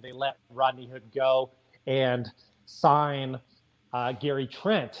imagine they let Rodney Hood go and sign Gary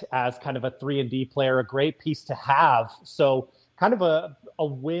Trent as kind of a 3-and-D player, a great piece to have. So kind of a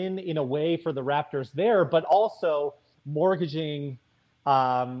win in a way for the Raptors there, but also mortgaging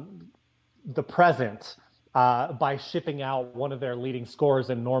the present by shipping out one of their leading scorers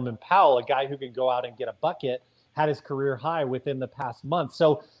in Norman Powell, a guy who can go out and get a bucket, had his career high within the past month.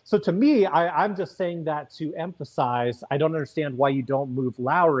 So to me, I'm just saying that to emphasize, I don't understand why you don't move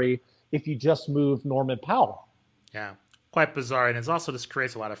Lowry if you just move Norman Powell. Yeah, quite bizarre. And it's also just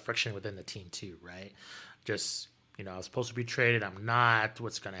creates a lot of friction within the team too, right? Just, I was supposed to be traded. I'm not.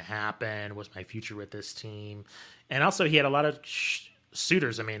 What's going to happen? What's my future with this team? And also he had a lot of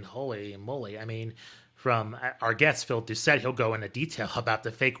suitors. I mean, holy moly. I mean, from our guest, Phil Doucette, he'll go into detail about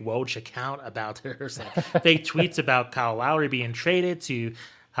the fake Woj account, about there's fake tweets about Kyle Lowry being traded, to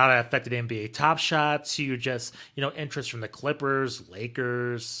how that affected NBA Top Shot, to just, interest from the Clippers,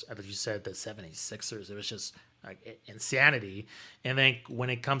 Lakers, I think you said the 76ers. It was just like insanity. And then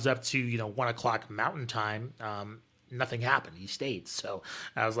when it comes up to, 1 o'clock Mountain Time, nothing happened. He stayed. So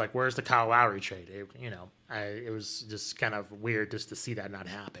I was like, where's the Kyle Lowry trade? It was just kind of weird just to see that not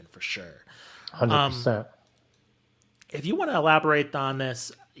happen for sure. 100%. If you want to elaborate on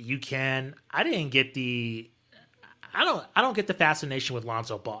this, you can. I don't get the fascination with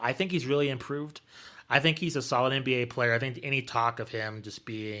Lonzo Ball. I think he's really improved. I think he's a solid NBA player. I think any talk of him just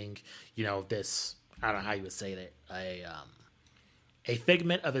being, this, I don't know how you would say it, a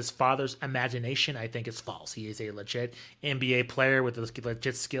figment of his father's imagination, I think is false. He is a legit NBA player with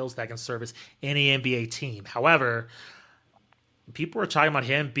legit skills that can service any NBA team. However, people were talking about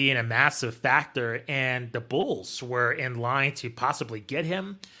him being a massive factor, and the Bulls were in line to possibly get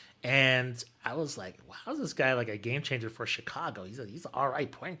him. And I was like, wow, how's this guy like a game changer for Chicago? He's an all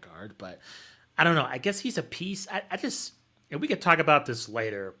right point guard, but I don't know. I guess he's a piece. And we could talk about this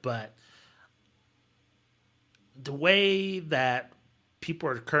later, but the way that people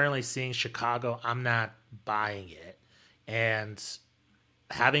are currently seeing Chicago, I'm not buying it. And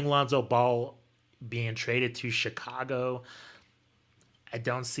having Lonzo Ball being traded to Chicago, I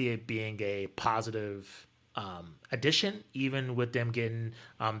don't see it being a positive addition, even with them getting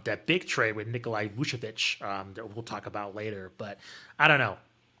that big trade with Nikolai Vucevic that we'll talk about later. But I don't know.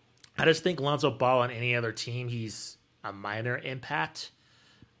 I just think Lonzo Ball on any other team, he's a minor impact,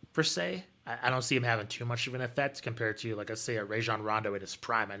 per se. I don't see him having too much of an effect compared to, like I say, a Rajon Rondo at his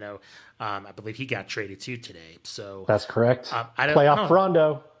prime. I know, I believe he got traded too today. So that's correct. Playoff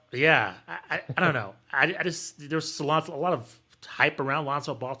Rondo. Yeah, I don't know. I just, there's a lot of hype around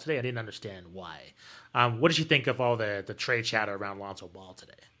Lonzo Ball today. I didn't understand why. What did you think of all the trade chatter around Lonzo Ball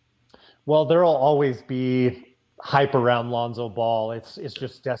today? Well, there will always be hype around Lonzo Ball. It's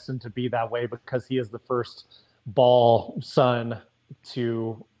just destined to be that way because he is the first Ball son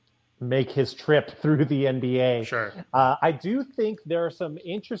to make his trip through the NBA. Sure. I do think there are some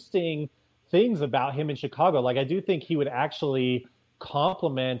interesting things about him in Chicago. Like, I do think he would actually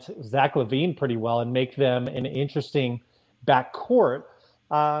complement Zach LaVine pretty well and make them an interesting backcourt.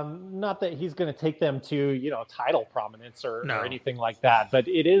 Not that he's going to take them to, title prominence or anything like that, but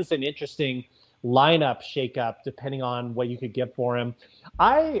it is an interesting lineup shakeup depending on what you could get for him.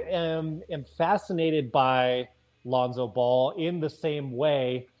 I am fascinated by Lonzo Ball in the same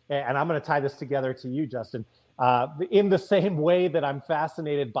way, and I'm going to tie this together to you, Justin, in the same way that I'm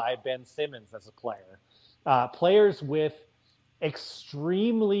fascinated by Ben Simmons as a player. Players with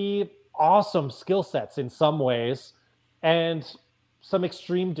extremely awesome skill sets in some ways and some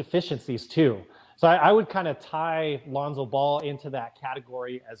extreme deficiencies too. So I would kind of tie Lonzo Ball into that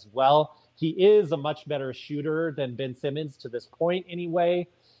category as well. He is a much better shooter than Ben Simmons to this point anyway.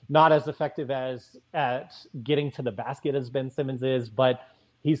 Not as effective at getting to the basket as Ben Simmons is, but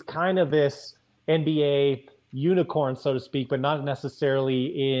he's kind of this NBA unicorn, so to speak, but not necessarily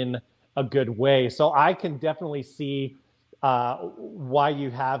in a good way. So I can definitely see why you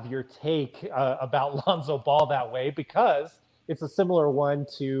have your take about Lonzo Ball that way, because it's a similar one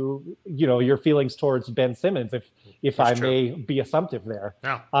to, your feelings towards Ben Simmons, if I may be assumptive there.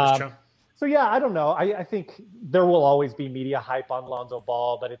 No, that's true. So, yeah, I don't know. I think there will always be media hype on Lonzo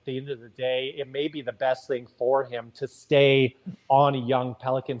Ball, but at the end of the day, it may be the best thing for him to stay on a young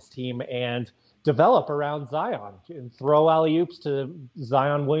Pelicans team and develop around Zion and throw alley-oops to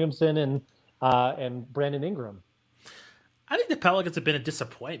Zion Williamson and Brandon Ingram. I think the Pelicans have been a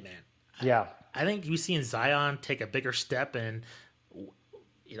disappointment. Yeah. I think we've seen Zion take a bigger step, and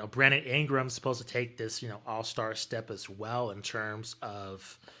Brandon Ingram's supposed to take this all-star step as well in terms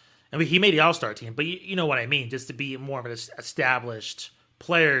of. I mean, he made the all-star team, but you know what I mean. Just to be more of an established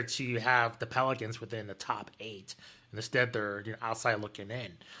player, to have the Pelicans within the top 8, and instead they're outside looking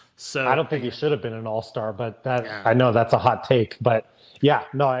in. So I don't think he should have been an all-star, but I know that's a hot take. But yeah,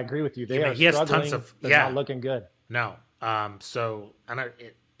 no, I agree with you. They are struggling. They're not looking good. No. So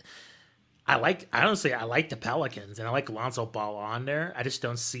I honestly, I like the Pelicans and I like Lonzo Ball on there. I just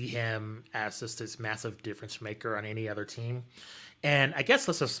don't see him as just this massive difference maker on any other team. And I guess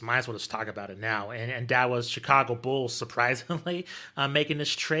might as well just talk about it now. And that was Chicago Bulls surprisingly making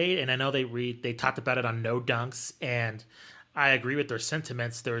this trade. And I know they talked about it on No Dunks, and I agree with their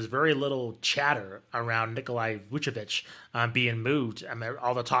sentiments. There was very little chatter around Nikolai Vucevic being moved. I mean,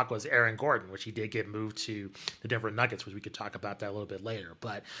 all the talk was Aaron Gordon, which he did get moved to the Denver Nuggets, which we could talk about that a little bit later.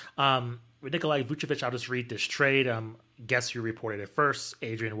 But with Nikolai Vucevic, I'll just read this trade. Guess who reported it first?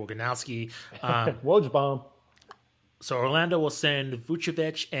 Adrian Wojnarowski. Woj bomb. So Orlando will send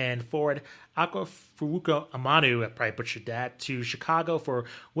Vucevic and forward Akwafuruka Amanu, I probably butchered that, to Chicago for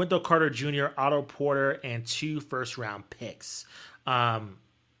Wendell Carter Jr., Otto Porter, and 2 first-round picks.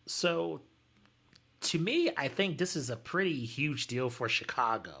 So to me, I think this is a pretty huge deal for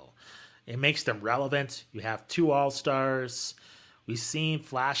Chicago. It makes them relevant. You have 2 All-Stars. We've seen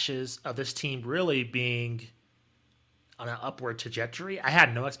flashes of this team really being on an upward trajectory. I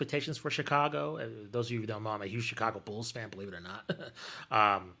had no expectations for Chicago. Those of you who don't know, I'm a huge Chicago Bulls fan, believe it or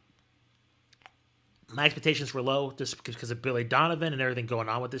not. My expectations were low just because of Billy Donovan and everything going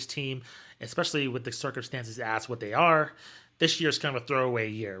on with this team, especially with the circumstances as what they are. This year's kind of a throwaway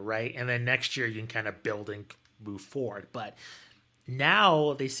year, right? And then next year you can kind of build and move forward. But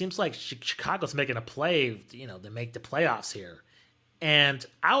now it seems like Chicago's making a play, to make the playoffs here. And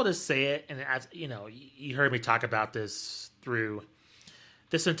I'll just say it, and as you heard me talk about this through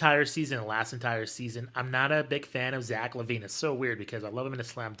this entire season and last entire season. I'm not a big fan of Zach LaVine. It's so weird because I love him in the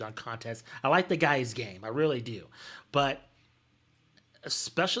slam dunk contest. I like the guy's game. I really do. But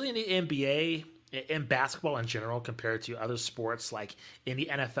especially in the NBA, in basketball in general, compared to other sports, like in the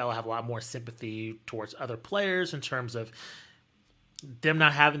NFL, I have a lot more sympathy towards other players in terms of them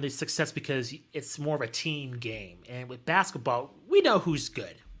not having the success because it's more of a team game. And with basketball, we know who's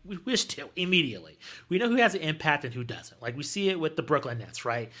good. We just do immediately. We know who has an impact and who doesn't. Like we see it with the Brooklyn Nets,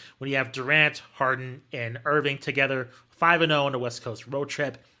 right? When you have Durant, Harden, and Irving together, 5-0 on the West Coast road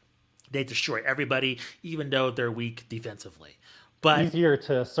trip, they destroy everybody, even though they're weak defensively. But easier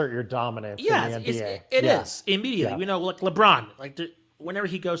to assert your dominance in the NBA. It is immediately. We know, like LeBron, whenever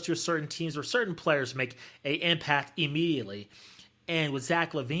he goes to certain teams or certain players make an impact immediately. And with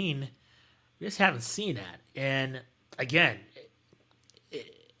Zach LaVine, we just haven't seen that. And again,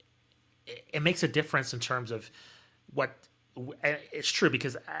 it makes a difference in terms of what it's true,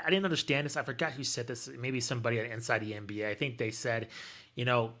 because I didn't understand this. I forgot who said this. Maybe somebody inside the NBA. I think they said,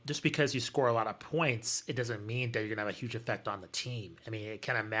 just because you score a lot of points, it doesn't mean that you're going to have a huge effect on the team. I mean, it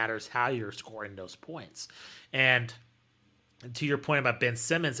kind of matters how you're scoring those points. And to your point about Ben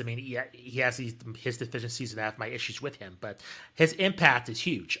Simmons, I mean, he has his deficiencies, and I have my issues with him, but his impact is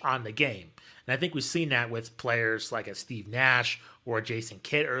huge on the game. And I think we've seen that with players like a Steve Nash or Jason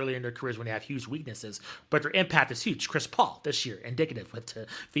Kidd early in their careers when they have huge weaknesses, but their impact is huge. Chris Paul this year, indicative with the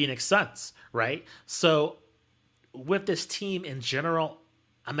Phoenix Suns, right? So with this team in general,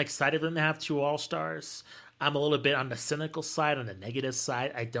 I'm excited for them to have 2 All-Stars. I'm a little bit on the cynical side, on the negative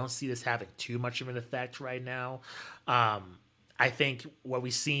side. I don't see this having too much of an effect right now. I think what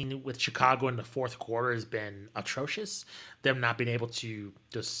we've seen with Chicago in the fourth quarter has been atrocious. Them not being able to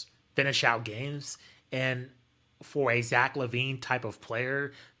just finish out games. And for a Zach LaVine type of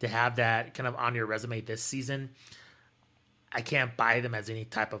player to have that kind of on your resume this season, I can't buy them as any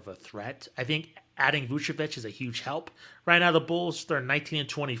type of a threat. I think adding Vucevic is a huge help. Right now, the Bulls, they're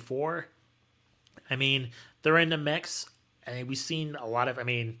 19-24. I mean, they're in the mix. I mean, we've seen a lot of,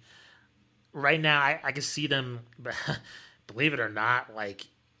 right now, I can see them, believe it or not, like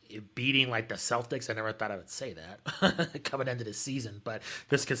beating like the Celtics. I never thought I would say that coming into the season, but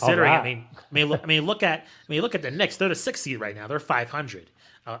just considering, right. Look at the Knicks. They're the 6th seed right now. They're 500,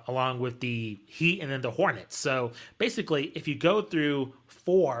 along with the Heat and then the Hornets. So basically, if you go through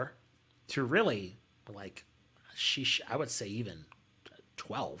 4 to really I would say even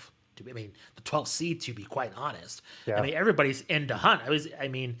 12. The 12th seed, to be quite honest. Yeah. Everybody's in the hunt. I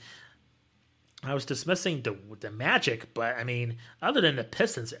was dismissing the Magic, but other than the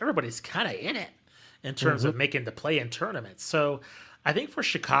Pistons, everybody's kind of in it in terms of making the play-in tournament. So I think for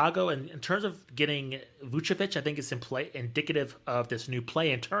Chicago, and in terms of getting Vucevic, I think it's indicative of this new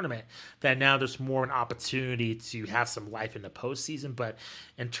play-in tournament, that now there's more an opportunity to have some life in the postseason. But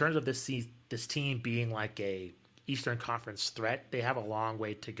in terms of this team being like a Eastern Conference threat, they have a long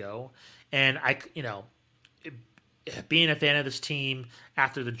way to go. And being a fan of this team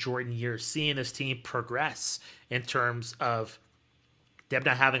after the Jordan years, seeing this team progress in terms of them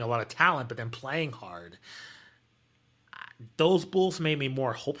not having a lot of talent, but then playing hard, those Bulls made me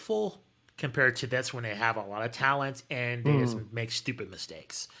more hopeful compared to this when they have a lot of talent and they just make stupid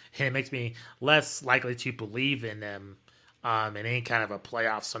mistakes. And it makes me less likely to believe in them in any kind of a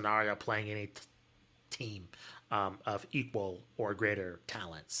playoff scenario playing any team of equal or greater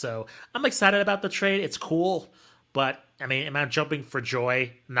talent. So I'm excited about the trade. It's cool. But, I mean, am I jumping for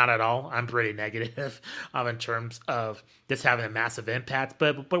joy? Not at all. I'm pretty negative in terms of this having a massive impact.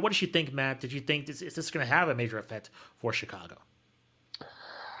 But what did you think, Matt? Did you think is this going to have a major effect for Chicago?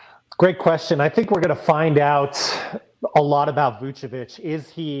 Great question. I think we're going to find out a lot about Vucevic. Is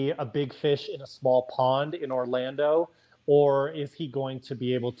he a big fish in a small pond in Orlando, or is he going to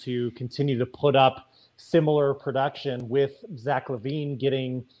be able to continue to put up similar production with Zach LaVine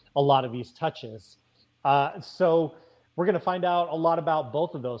getting a lot of these touches? So we're going to find out a lot about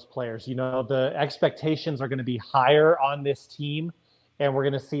both of those players. You know, the expectations are going to be higher on this team, and we're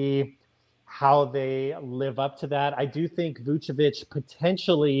going to see how they live up to that. I do think Vucevic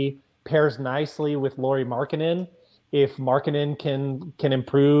potentially pairs nicely with Lauri Markkanen. If Markkanen can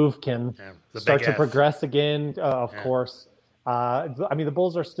improve, can start to progress again, of course. I mean, the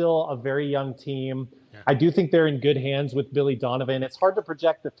Bulls are still a very young team. Yeah. I do think they're in good hands with Billy Donovan. It's hard to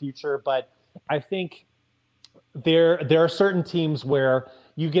project the future, but I think there are certain teams where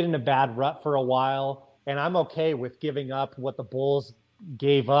you get in a bad rut for a while, and I'm okay with giving up what the Bulls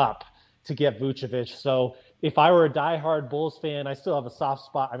gave up to get Vucevic. So if I were a diehard Bulls fan, I still have a soft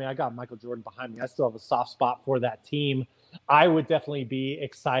spot. I mean, I got Michael Jordan behind me. I still have a soft spot for that team. I would definitely be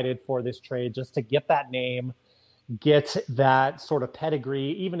excited for this trade just to get that name, get that sort of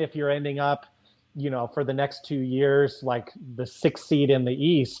pedigree, even if you're ending up, you know, for the next 2 years, like the 6th seed in the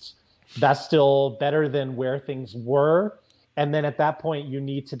East. That's still better than where things were. And then at that point, you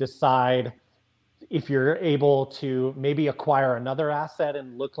need to decide if you're able to maybe acquire another asset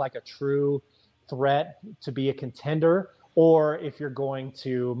and look like a true threat to be a contender, or if you're going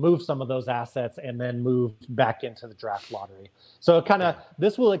to move some of those assets and then move back into the draft lottery. So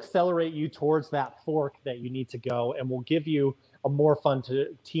this will accelerate you towards that fork that you need to go, and will give you a more fun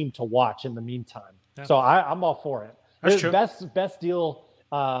team to watch in the meantime. Yeah. So I'm all for it. That's true. Best deal.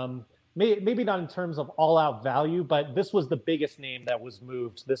 Maybe not in terms of all-out value, but this was the biggest name that was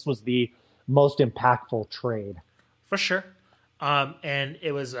moved. This was the most impactful trade. For sure. And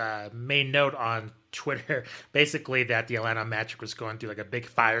it was made note on Twitter, basically, that the Atlanta Magic was going through like a big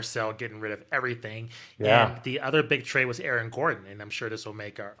fire sale, getting rid of everything. Yeah. And the other big trade was Aaron Gordon, and I'm sure this will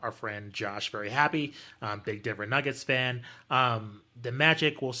make our friend Josh very happy. Big Denver Nuggets fan. The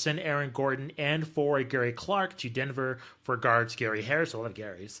Magic will send Aaron Gordon and forward Gary Clark to Denver for guards Gary Harris, a lot of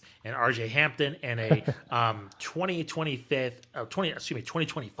Garys, and RJ Hampton, and a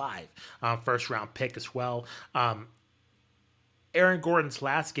 2025 first round pick as well. Aaron Gordon's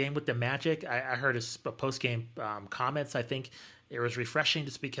last game with the Magic, I heard his post-game comments. I think it was refreshing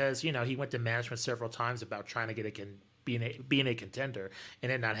just because, you know, he went to management several times about trying to get being a contender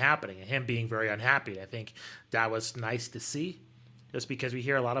and it not happening, and him being very unhappy. I think that was nice to see, just because we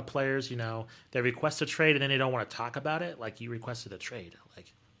hear a lot of players, you know, they request a trade and then they don't want to talk about it. Like, you requested a trade.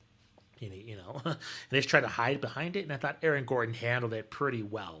 Like, you know, and they just try to hide behind it. And I thought Aaron Gordon handled it pretty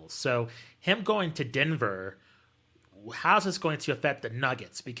well. So him going to Denver, how's this going to affect the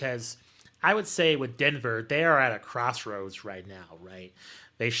Nuggets? Because I would say with Denver, they are at a crossroads right now, right?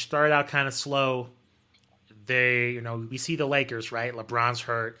 They started out kind of slow. We see the Lakers, right? LeBron's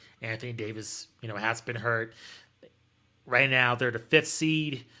hurt. Anthony Davis, has been hurt. Right now, they're the 5th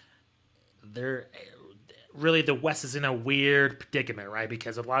seed. The West is in a weird predicament, right?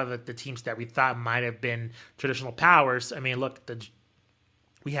 Because a lot of the teams that we thought might have been traditional powers, I mean, look,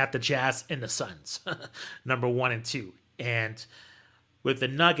 we have the Jazz and the Suns, number 1 and 2. And with the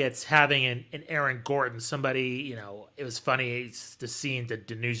Nuggets having an Aaron Gordon, somebody, it was funny to seeing the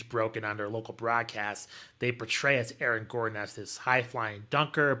news broken on their local broadcast. They portray as Aaron Gordon as this high-flying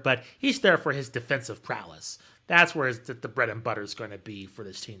dunker, but he's there for his defensive prowess. That's where the bread and butter is going to be for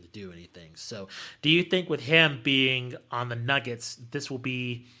this team to do anything. So do you think with him being on the Nuggets, this will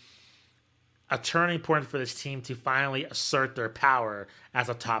be a turning point for this team to finally assert their power as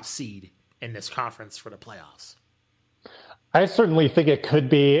a top seed in this conference for the playoffs? I certainly think it could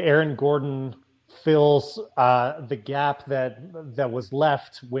be. Aaron Gordon fills the gap that was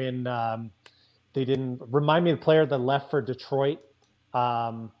left when they didn't remind me of the player that left for Detroit.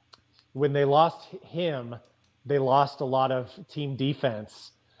 When they lost him, they lost a lot of team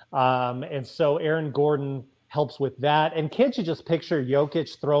defense. And so Aaron Gordon helps with that. And can't you just picture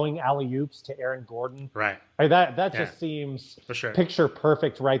Jokic throwing alley-oops to Aaron Gordon? Right. That just seems for sure. Picture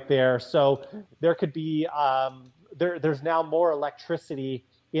perfect right there. So there could be there's now more electricity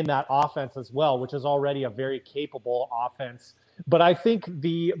in that offense as well, which is already a very capable offense. But I think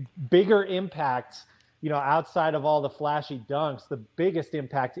the bigger impact, outside of all the flashy dunks, the biggest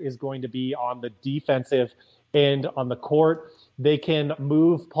impact is going to be on the defensive end on the court. They can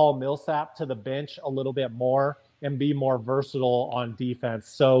move Paul Millsap to the bench a little bit more and be more versatile on defense.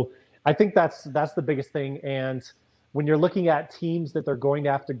 So I think that's the biggest thing. And when you're looking at teams that they're going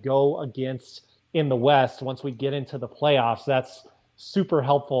to have to go against in the West, once we get into the playoffs, that's super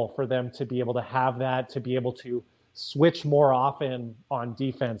helpful for them to be able to have that, to be able to switch more often on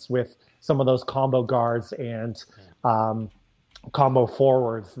defense with some of those combo guards and combo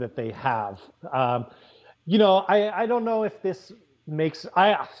forwards that they have. I don't know if this makes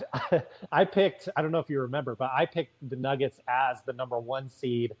I picked, I don't know if you remember, but I picked the Nuggets as the number 1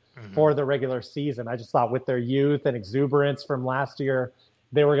 seed for the regular season. I just thought with their youth and exuberance from last year,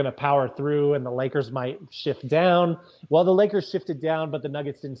 they were going to power through and the Lakers might shift down. Well, the Lakers shifted down, but the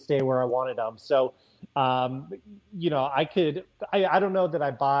Nuggets didn't stay where I wanted them. So, I don't know that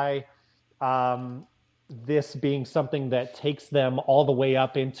I buy this being something that takes them all the way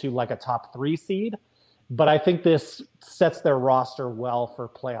up into like a top 3 seed. But I think this sets their roster well for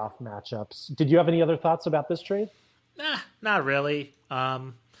playoff matchups. Did you have any other thoughts about this trade? Nah, not really. I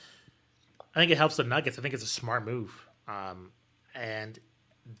think it helps the Nuggets. I think it's a smart move. And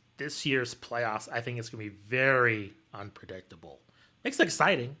this year's playoffs, I think it's going to be very unpredictable. Makes it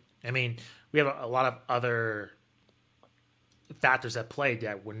exciting. I mean, we have a lot of other factors at play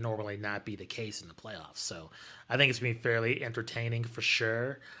that would normally not be the case in the playoffs. So I think it's going to be fairly entertaining for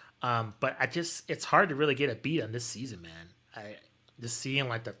sure. But it's hard to really get a beat on this season, man. Just seeing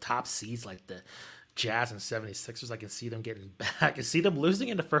like the top seeds, like the Jazz and 76ers, I can see them getting back. I can see them losing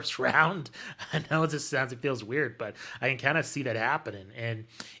in the first round. I know it feels weird, but I can kind of see that happening. And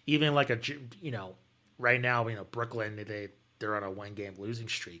even like right now, Brooklyn, they're on a 1-game losing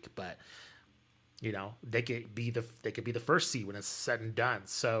streak, but they could be the first seed when it's said and done.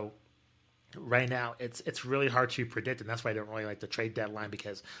 So right now it's really hard to predict, and that's why I don't really like the trade deadline,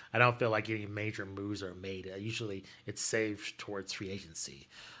 because I don't feel like any major moves are made. Usually it's saved towards free agency.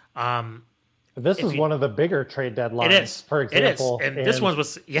 This is one of the bigger trade deadlines. It is, for example. It is. And this one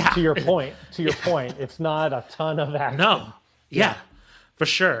was, To your point, it's not a ton of action. No, yeah, for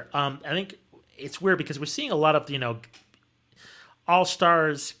sure. I think it's weird because we're seeing a lot of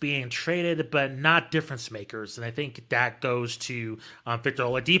all-stars being traded, but not difference makers, and I think that goes to Victor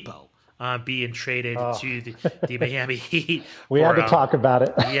Oladipo. Being traded to the Miami Heat. We had to talk about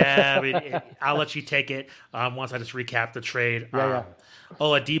it. Yeah, I'll let you take it once I just recap the trade.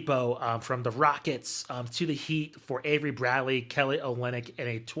 Oladipo from the Rockets to the Heat for Avery Bradley, Kelly Olynyk, and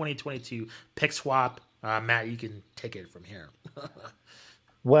a 2022 pick swap. Matt, you can take it from here.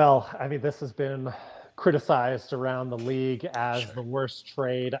 Well, this has been criticized around the league as the worst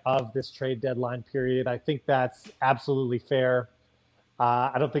trade of this trade deadline period. I think that's absolutely fair.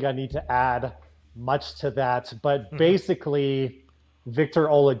 I don't think I need to add much to that, but basically Victor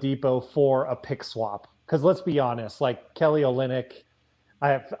Oladipo for a pick swap. Because let's be honest, like Kelly Olynyk,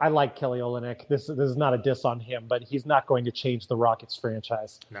 I like Kelly Olynyk. This is not a diss on him, but he's not going to change the Rockets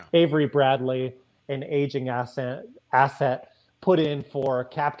franchise. No. Avery Bradley, an aging asset put in for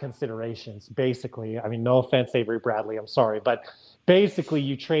cap considerations, basically. No offense, Avery Bradley, I'm sorry, but basically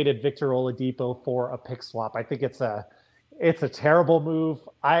you traded Victor Oladipo for a pick swap. I think it's a terrible move.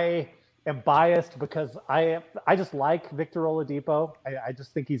 I am biased because I just like Victor Oladipo. I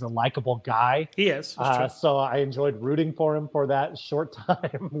just think he's a likable guy. He is. So I enjoyed rooting for him for that short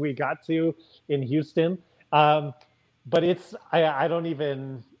time we got to in Houston. But I don't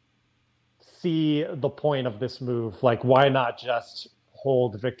even see the point of this move. Like, why not just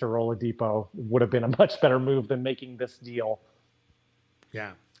hold Victor Oladipo? Would have been a much better move than making this deal.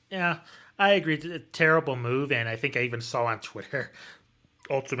 Yeah. Yeah, I agree. It's a terrible move, and I think I even saw on Twitter,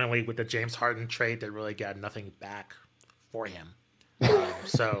 ultimately with the James Harden trade, that really got nothing back for him.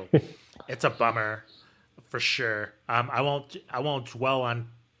 So it's a bummer for sure. I won't dwell on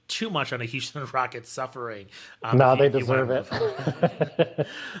too much on the Houston Rockets suffering. No, they deserve it.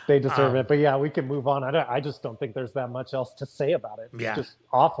 They deserve it. But yeah, we can move on. I just don't think there's that much else to say about it. It's just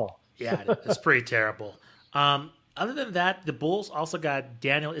awful. Yeah, it's pretty terrible. Other than that, the Bulls also got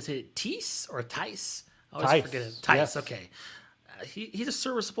Daniel. Is it Tice or Tice? I always forget it. Tice. Yes. Okay. He's a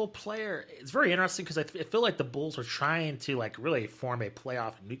serviceable player. It's very interesting because I feel like the Bulls are trying to really form a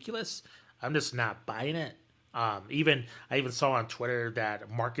playoff nucleus. I'm just not buying it. I even saw on Twitter that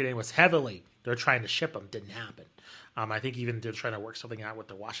marketing was they're trying to ship him. Didn't happen. I think even they're trying to work something out with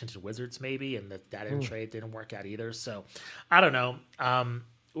the Washington Wizards maybe, and that trade didn't work out either. So I don't know.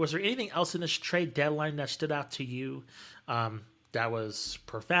 was there anything else in this trade deadline that stood out to you that was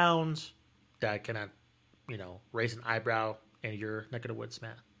profound, that kind of, raised an eyebrow in your neck of the woods,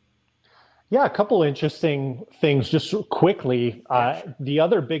 Matt? Yeah, a couple interesting things just quickly. The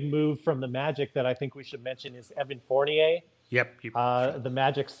other big move from the Magic that I think we should mention is Evan Fournier. Yep. The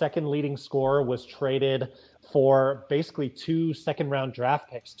Magic's second leading scorer was traded for basically 2 second-round draft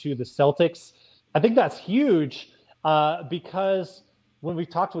picks to the Celtics. I think that's huge because when we've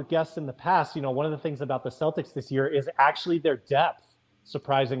talked with guests in the past, one of the things about the Celtics this year is actually their depth,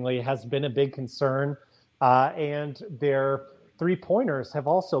 surprisingly, has been a big concern. And their three-pointers have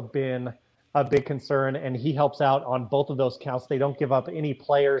also been a big concern, and he helps out on both of those counts. They don't give up any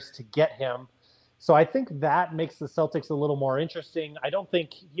players to get him. So I think that makes the Celtics a little more interesting. I don't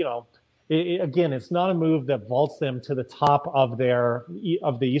think, again, it's not a move that vaults them to the top of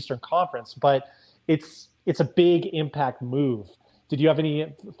the Eastern Conference, but it's a big impact move. Did you have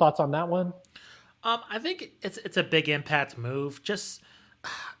any thoughts on that one? I think it's a big impact move. Just,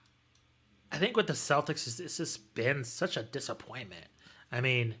 I think with the Celtics, it's just been such a disappointment. I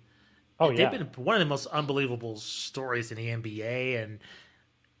mean, they've been one of the most unbelievable stories in the NBA, and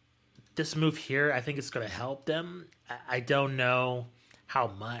this move here, I think it's going to help them. I don't know how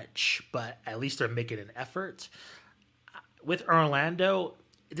much, but at least they're making an effort. With Orlando,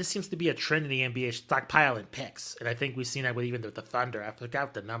 this seems to be a trend in the NBA, stockpiling picks. And I think we've seen that with even the Thunder. I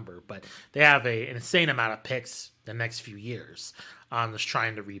forgot the number, but they have an insane amount of picks the next few years just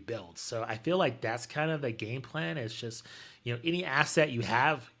trying to rebuild. So I feel like that's kind of the game plan. It's just, any asset you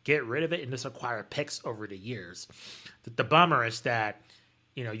have, get rid of it and just acquire picks over the years. The bummer is that,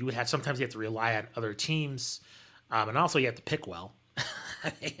 sometimes you have to rely on other teams, and also you have to pick well.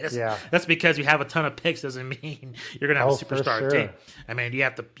 That's because you have a ton of picks doesn't mean you're going to have a superstar team. I mean, you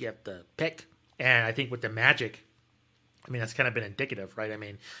have to pick, and I think with the Magic, that's kind of been indicative, right? I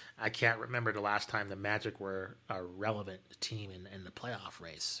mean, I can't remember the last time the Magic were a relevant team in the playoff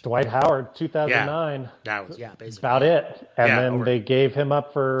race. Dwight Howard, 2009. That was basically about it. And then they gave him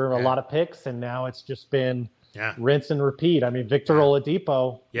up for a lot of picks, and now it's just been rinse and repeat. I mean, Victor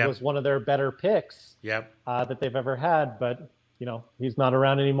Oladipo was one of their better picks that they've ever had, but he's not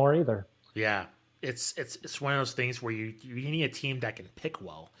around anymore either. Yeah, it's one of those things where you need a team that can pick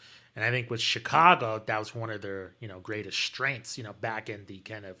well, and I think with Chicago, that was one of their greatest strengths. Back in the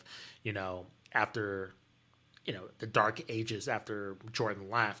kind of after the dark ages after Jordan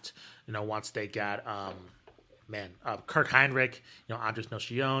left. Once they got Kirk Heinrich, Andres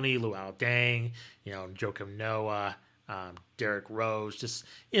Nocioni, Luol Deng, Joakim Noah, Derrick Rose, just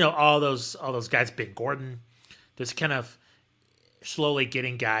all those guys, Ben Gordon, just kind of slowly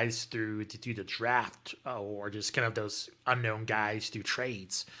getting guys through the draft or just kind of those unknown guys through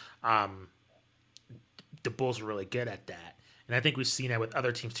trades. The Bulls are really good at that. And I think we've seen that with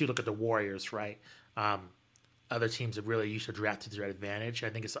other teams too. Look at the Warriors, right? Other teams have really used to draft to their advantage. I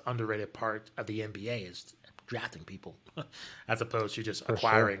think it's an underrated part of the NBA is drafting people as opposed to just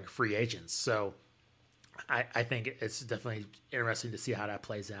acquiring free agents. So I think it's definitely interesting to see how that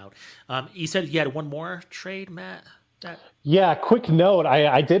plays out. You said you had one more trade, Matt? Yeah, quick note.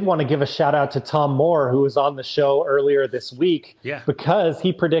 I did want to give a shout out to Tom Moore, who was on the show earlier this week, because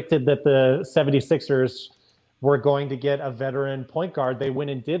he predicted that the 76ers were going to get a veteran point guard. They went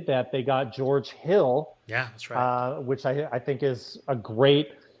and did that. They got George Hill. Yeah, that's right. Which I think is a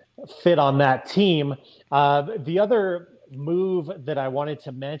great fit on that team. The other move that I wanted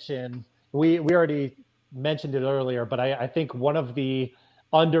to mention, we already mentioned it earlier, but I think one of the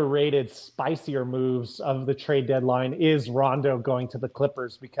underrated, spicier moves of the trade deadline is Rondo going to the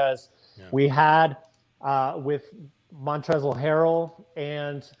Clippers, because we had with Montrezl Harrell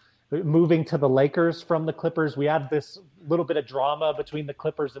and moving to the Lakers from the Clippers, we had this little bit of drama between the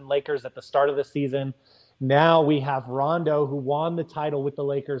Clippers and Lakers at the start of the season. Now we have Rondo, who won the title with the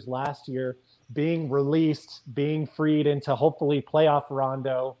Lakers last year, being released, being freed into hopefully playoff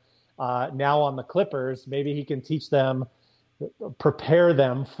Rondo now on the Clippers. Maybe he can teach them, prepare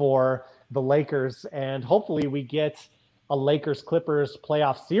them for the Lakers, and hopefully we get a Lakers-Clippers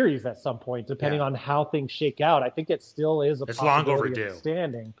playoff series at some point, depending on how things shake out. I think it still is a possibility, long overdue,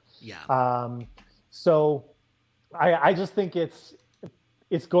 standing. So I just think it's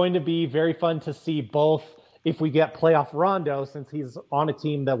going to be very fun to see both if we get playoff Rondo, since he's on a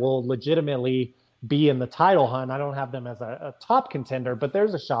team that will legitimately be in the title hunt. I don't have them as a top contender, but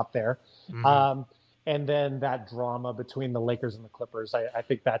there's a shot there. Mm-hmm. And then that drama between the Lakers and the Clippers, I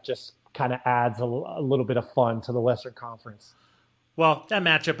think that just kind of adds a little bit of fun to the Western Conference. Well, that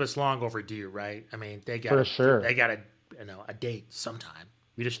matchup is long overdue, right? I mean, they got for sure. They got a date sometime.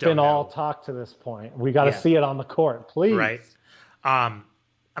 We just don't know. It's been all talk to this point. We got to see it on the court, please. Right.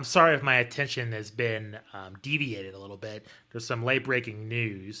 I'm sorry if my attention has been deviated a little bit. There's some late breaking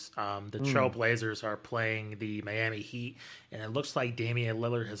news. The Trailblazers are playing the Miami Heat, and it looks like Damian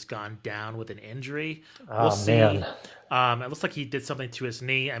Lillard has gone down with an injury. We'll see. Man. It looks like he did something to his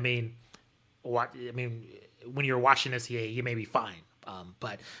knee. I mean, when you're watching this, he may be fine.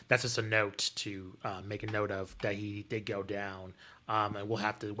 But that's just a note to make a note of, that he did go down. And we'll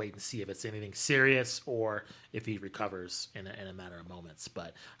have to wait and see if it's anything serious or if he recovers in a matter of moments.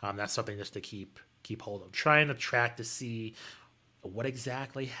 But that's something just to keep hold of. Trying to track to see what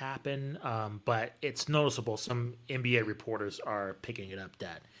exactly happened. But it's noticeable. Some NBA reporters are picking it up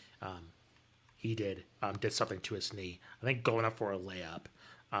that he did something to his knee. I think going up for a layup.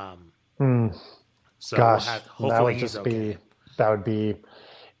 So gosh, hopefully he's okay. That would be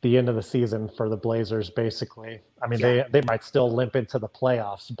the end of the season for the Blazers, basically. I mean, they might still limp into the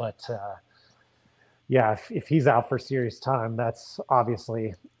playoffs, but if he's out for serious time, that's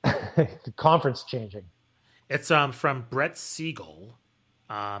obviously the conference changing. It's from Brett Siegel,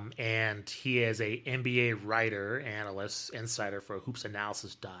 and he is a NBA writer, analyst, insider for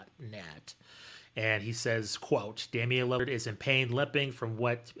hoopsanalysis.net. And he says, quote, Damian Lillard is in pain, limping from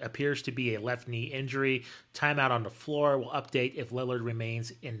what appears to be a left knee injury. Timeout on the floor will update if Lillard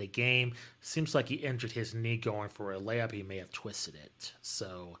remains in the game. Seems like he injured his knee going for a layup. He may have twisted it.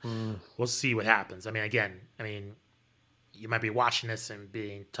 So we'll see what happens. I mean, you might be watching this and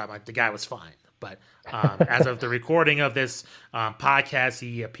talking about the guy was fine. But as of the recording of this podcast,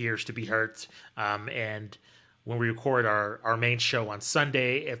 he appears to be hurt. And when we record our main show on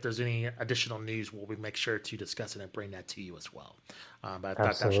Sunday, if there's any additional news, we'll make sure to discuss it and bring that to you as well. But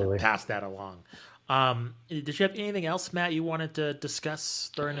I thought I should pass that along. Did you have anything else, Matt, you wanted to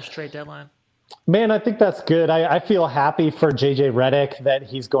discuss during this trade deadline? Man, I think that's good. I feel happy for JJ Redick that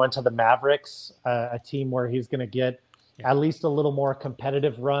he's going to the Mavericks, a team where he's going to get at least a little more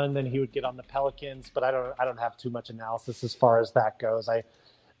competitive run than he would get on the Pelicans. But I don't have too much analysis as far as that goes.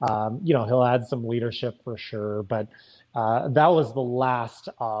 He'll add some leadership for sure, but that was the last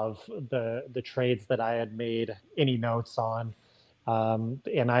of the trades that I had made any notes on.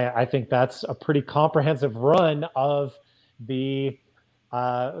 And I think that's a pretty comprehensive run of the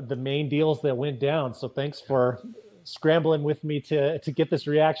main deals that went down. So thanks for scrambling with me to get this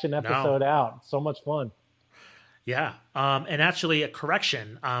reaction episode out. So much fun. Yeah. And actually a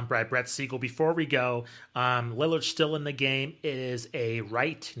correction, Brett Siegel, before we go, Lillard's still in the game. It is a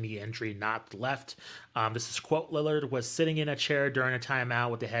right knee injury, not left. This is quote, Lillard was sitting in a chair during a timeout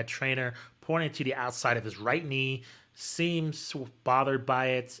with the head trainer pointing to the outside of his right knee, seems bothered by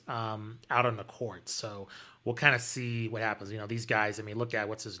it out on the court. So we'll kind of see what happens. These guys, look at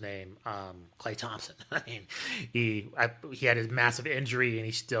what's his name? Klay Thompson. He had a massive injury and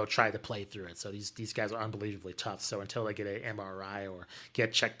he still tried to play through it. So these guys are unbelievably tough. So until they get an MRI or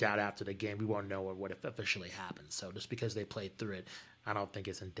get checked out after the game, we won't know what officially happened. So just because they played through it, I don't think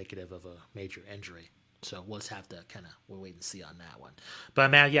it's indicative of a major injury. So we'll just have to we'll wait and see on that one. But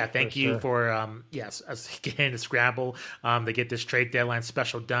man, thank you for us getting to scramble to get this trade deadline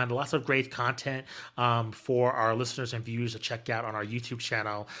special done. Lots of great content for our listeners and viewers to check out on our YouTube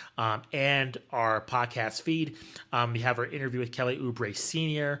channel and our podcast feed. We have our interview with Kelly Oubre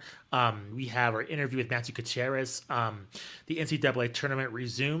Sr. We have our interview with Matthew Gutierrez. The NCAA tournament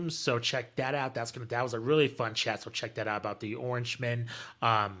resumes, so check that out. That was a really fun chat. So check that out about the Orangemen.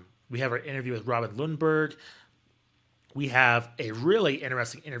 We have our interview with Robin Lundberg. We have a really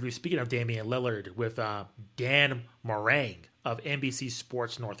interesting interview, speaking of Damian Lillard, with Dan Marang of NBC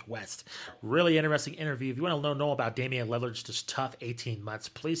Sports Northwest. Really interesting interview. If you want to know about Damian Lillard's just tough 18 months,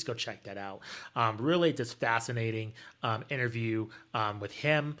 please go check that out. Really just fascinating interview with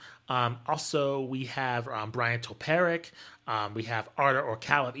him. Also, we have Brian Toperick. We have Arda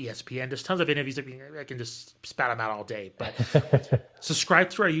Orcal of ESPN. There's tons of interviews. I can just spat them out all day. But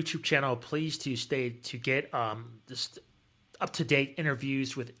subscribe to our YouTube channel, please, to get just up-to-date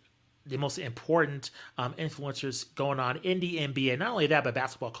interviews with the most important influencers going on in the NBA. Not only that, but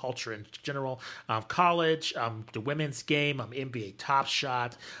basketball culture in general, college, the women's game, NBA Top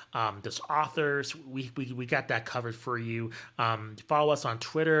Shot, there's authors. We got that covered for you. Follow us on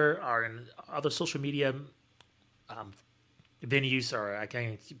Twitter or in other social media venues, or I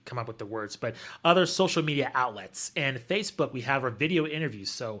can't come up with the words, but other social media outlets. And Facebook, we have our video interviews.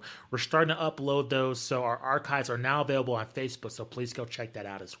 So we're starting to upload those. So our archives are now available on Facebook. So please go check that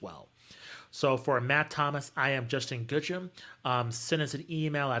out as well. So for Matt Thomas, I am Justin Goodrum. Send us an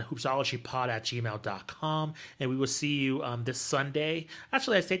email at hoopsologypod@gmail.com, and we will see you this Sunday.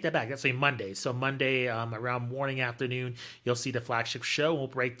 Actually, I take that back. That's a Monday. So Monday around morning, afternoon, you'll see the flagship show. We'll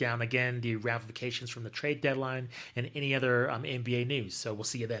break down again the ramifications from the trade deadline and any other NBA news. So we'll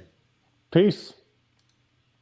see you then. Peace.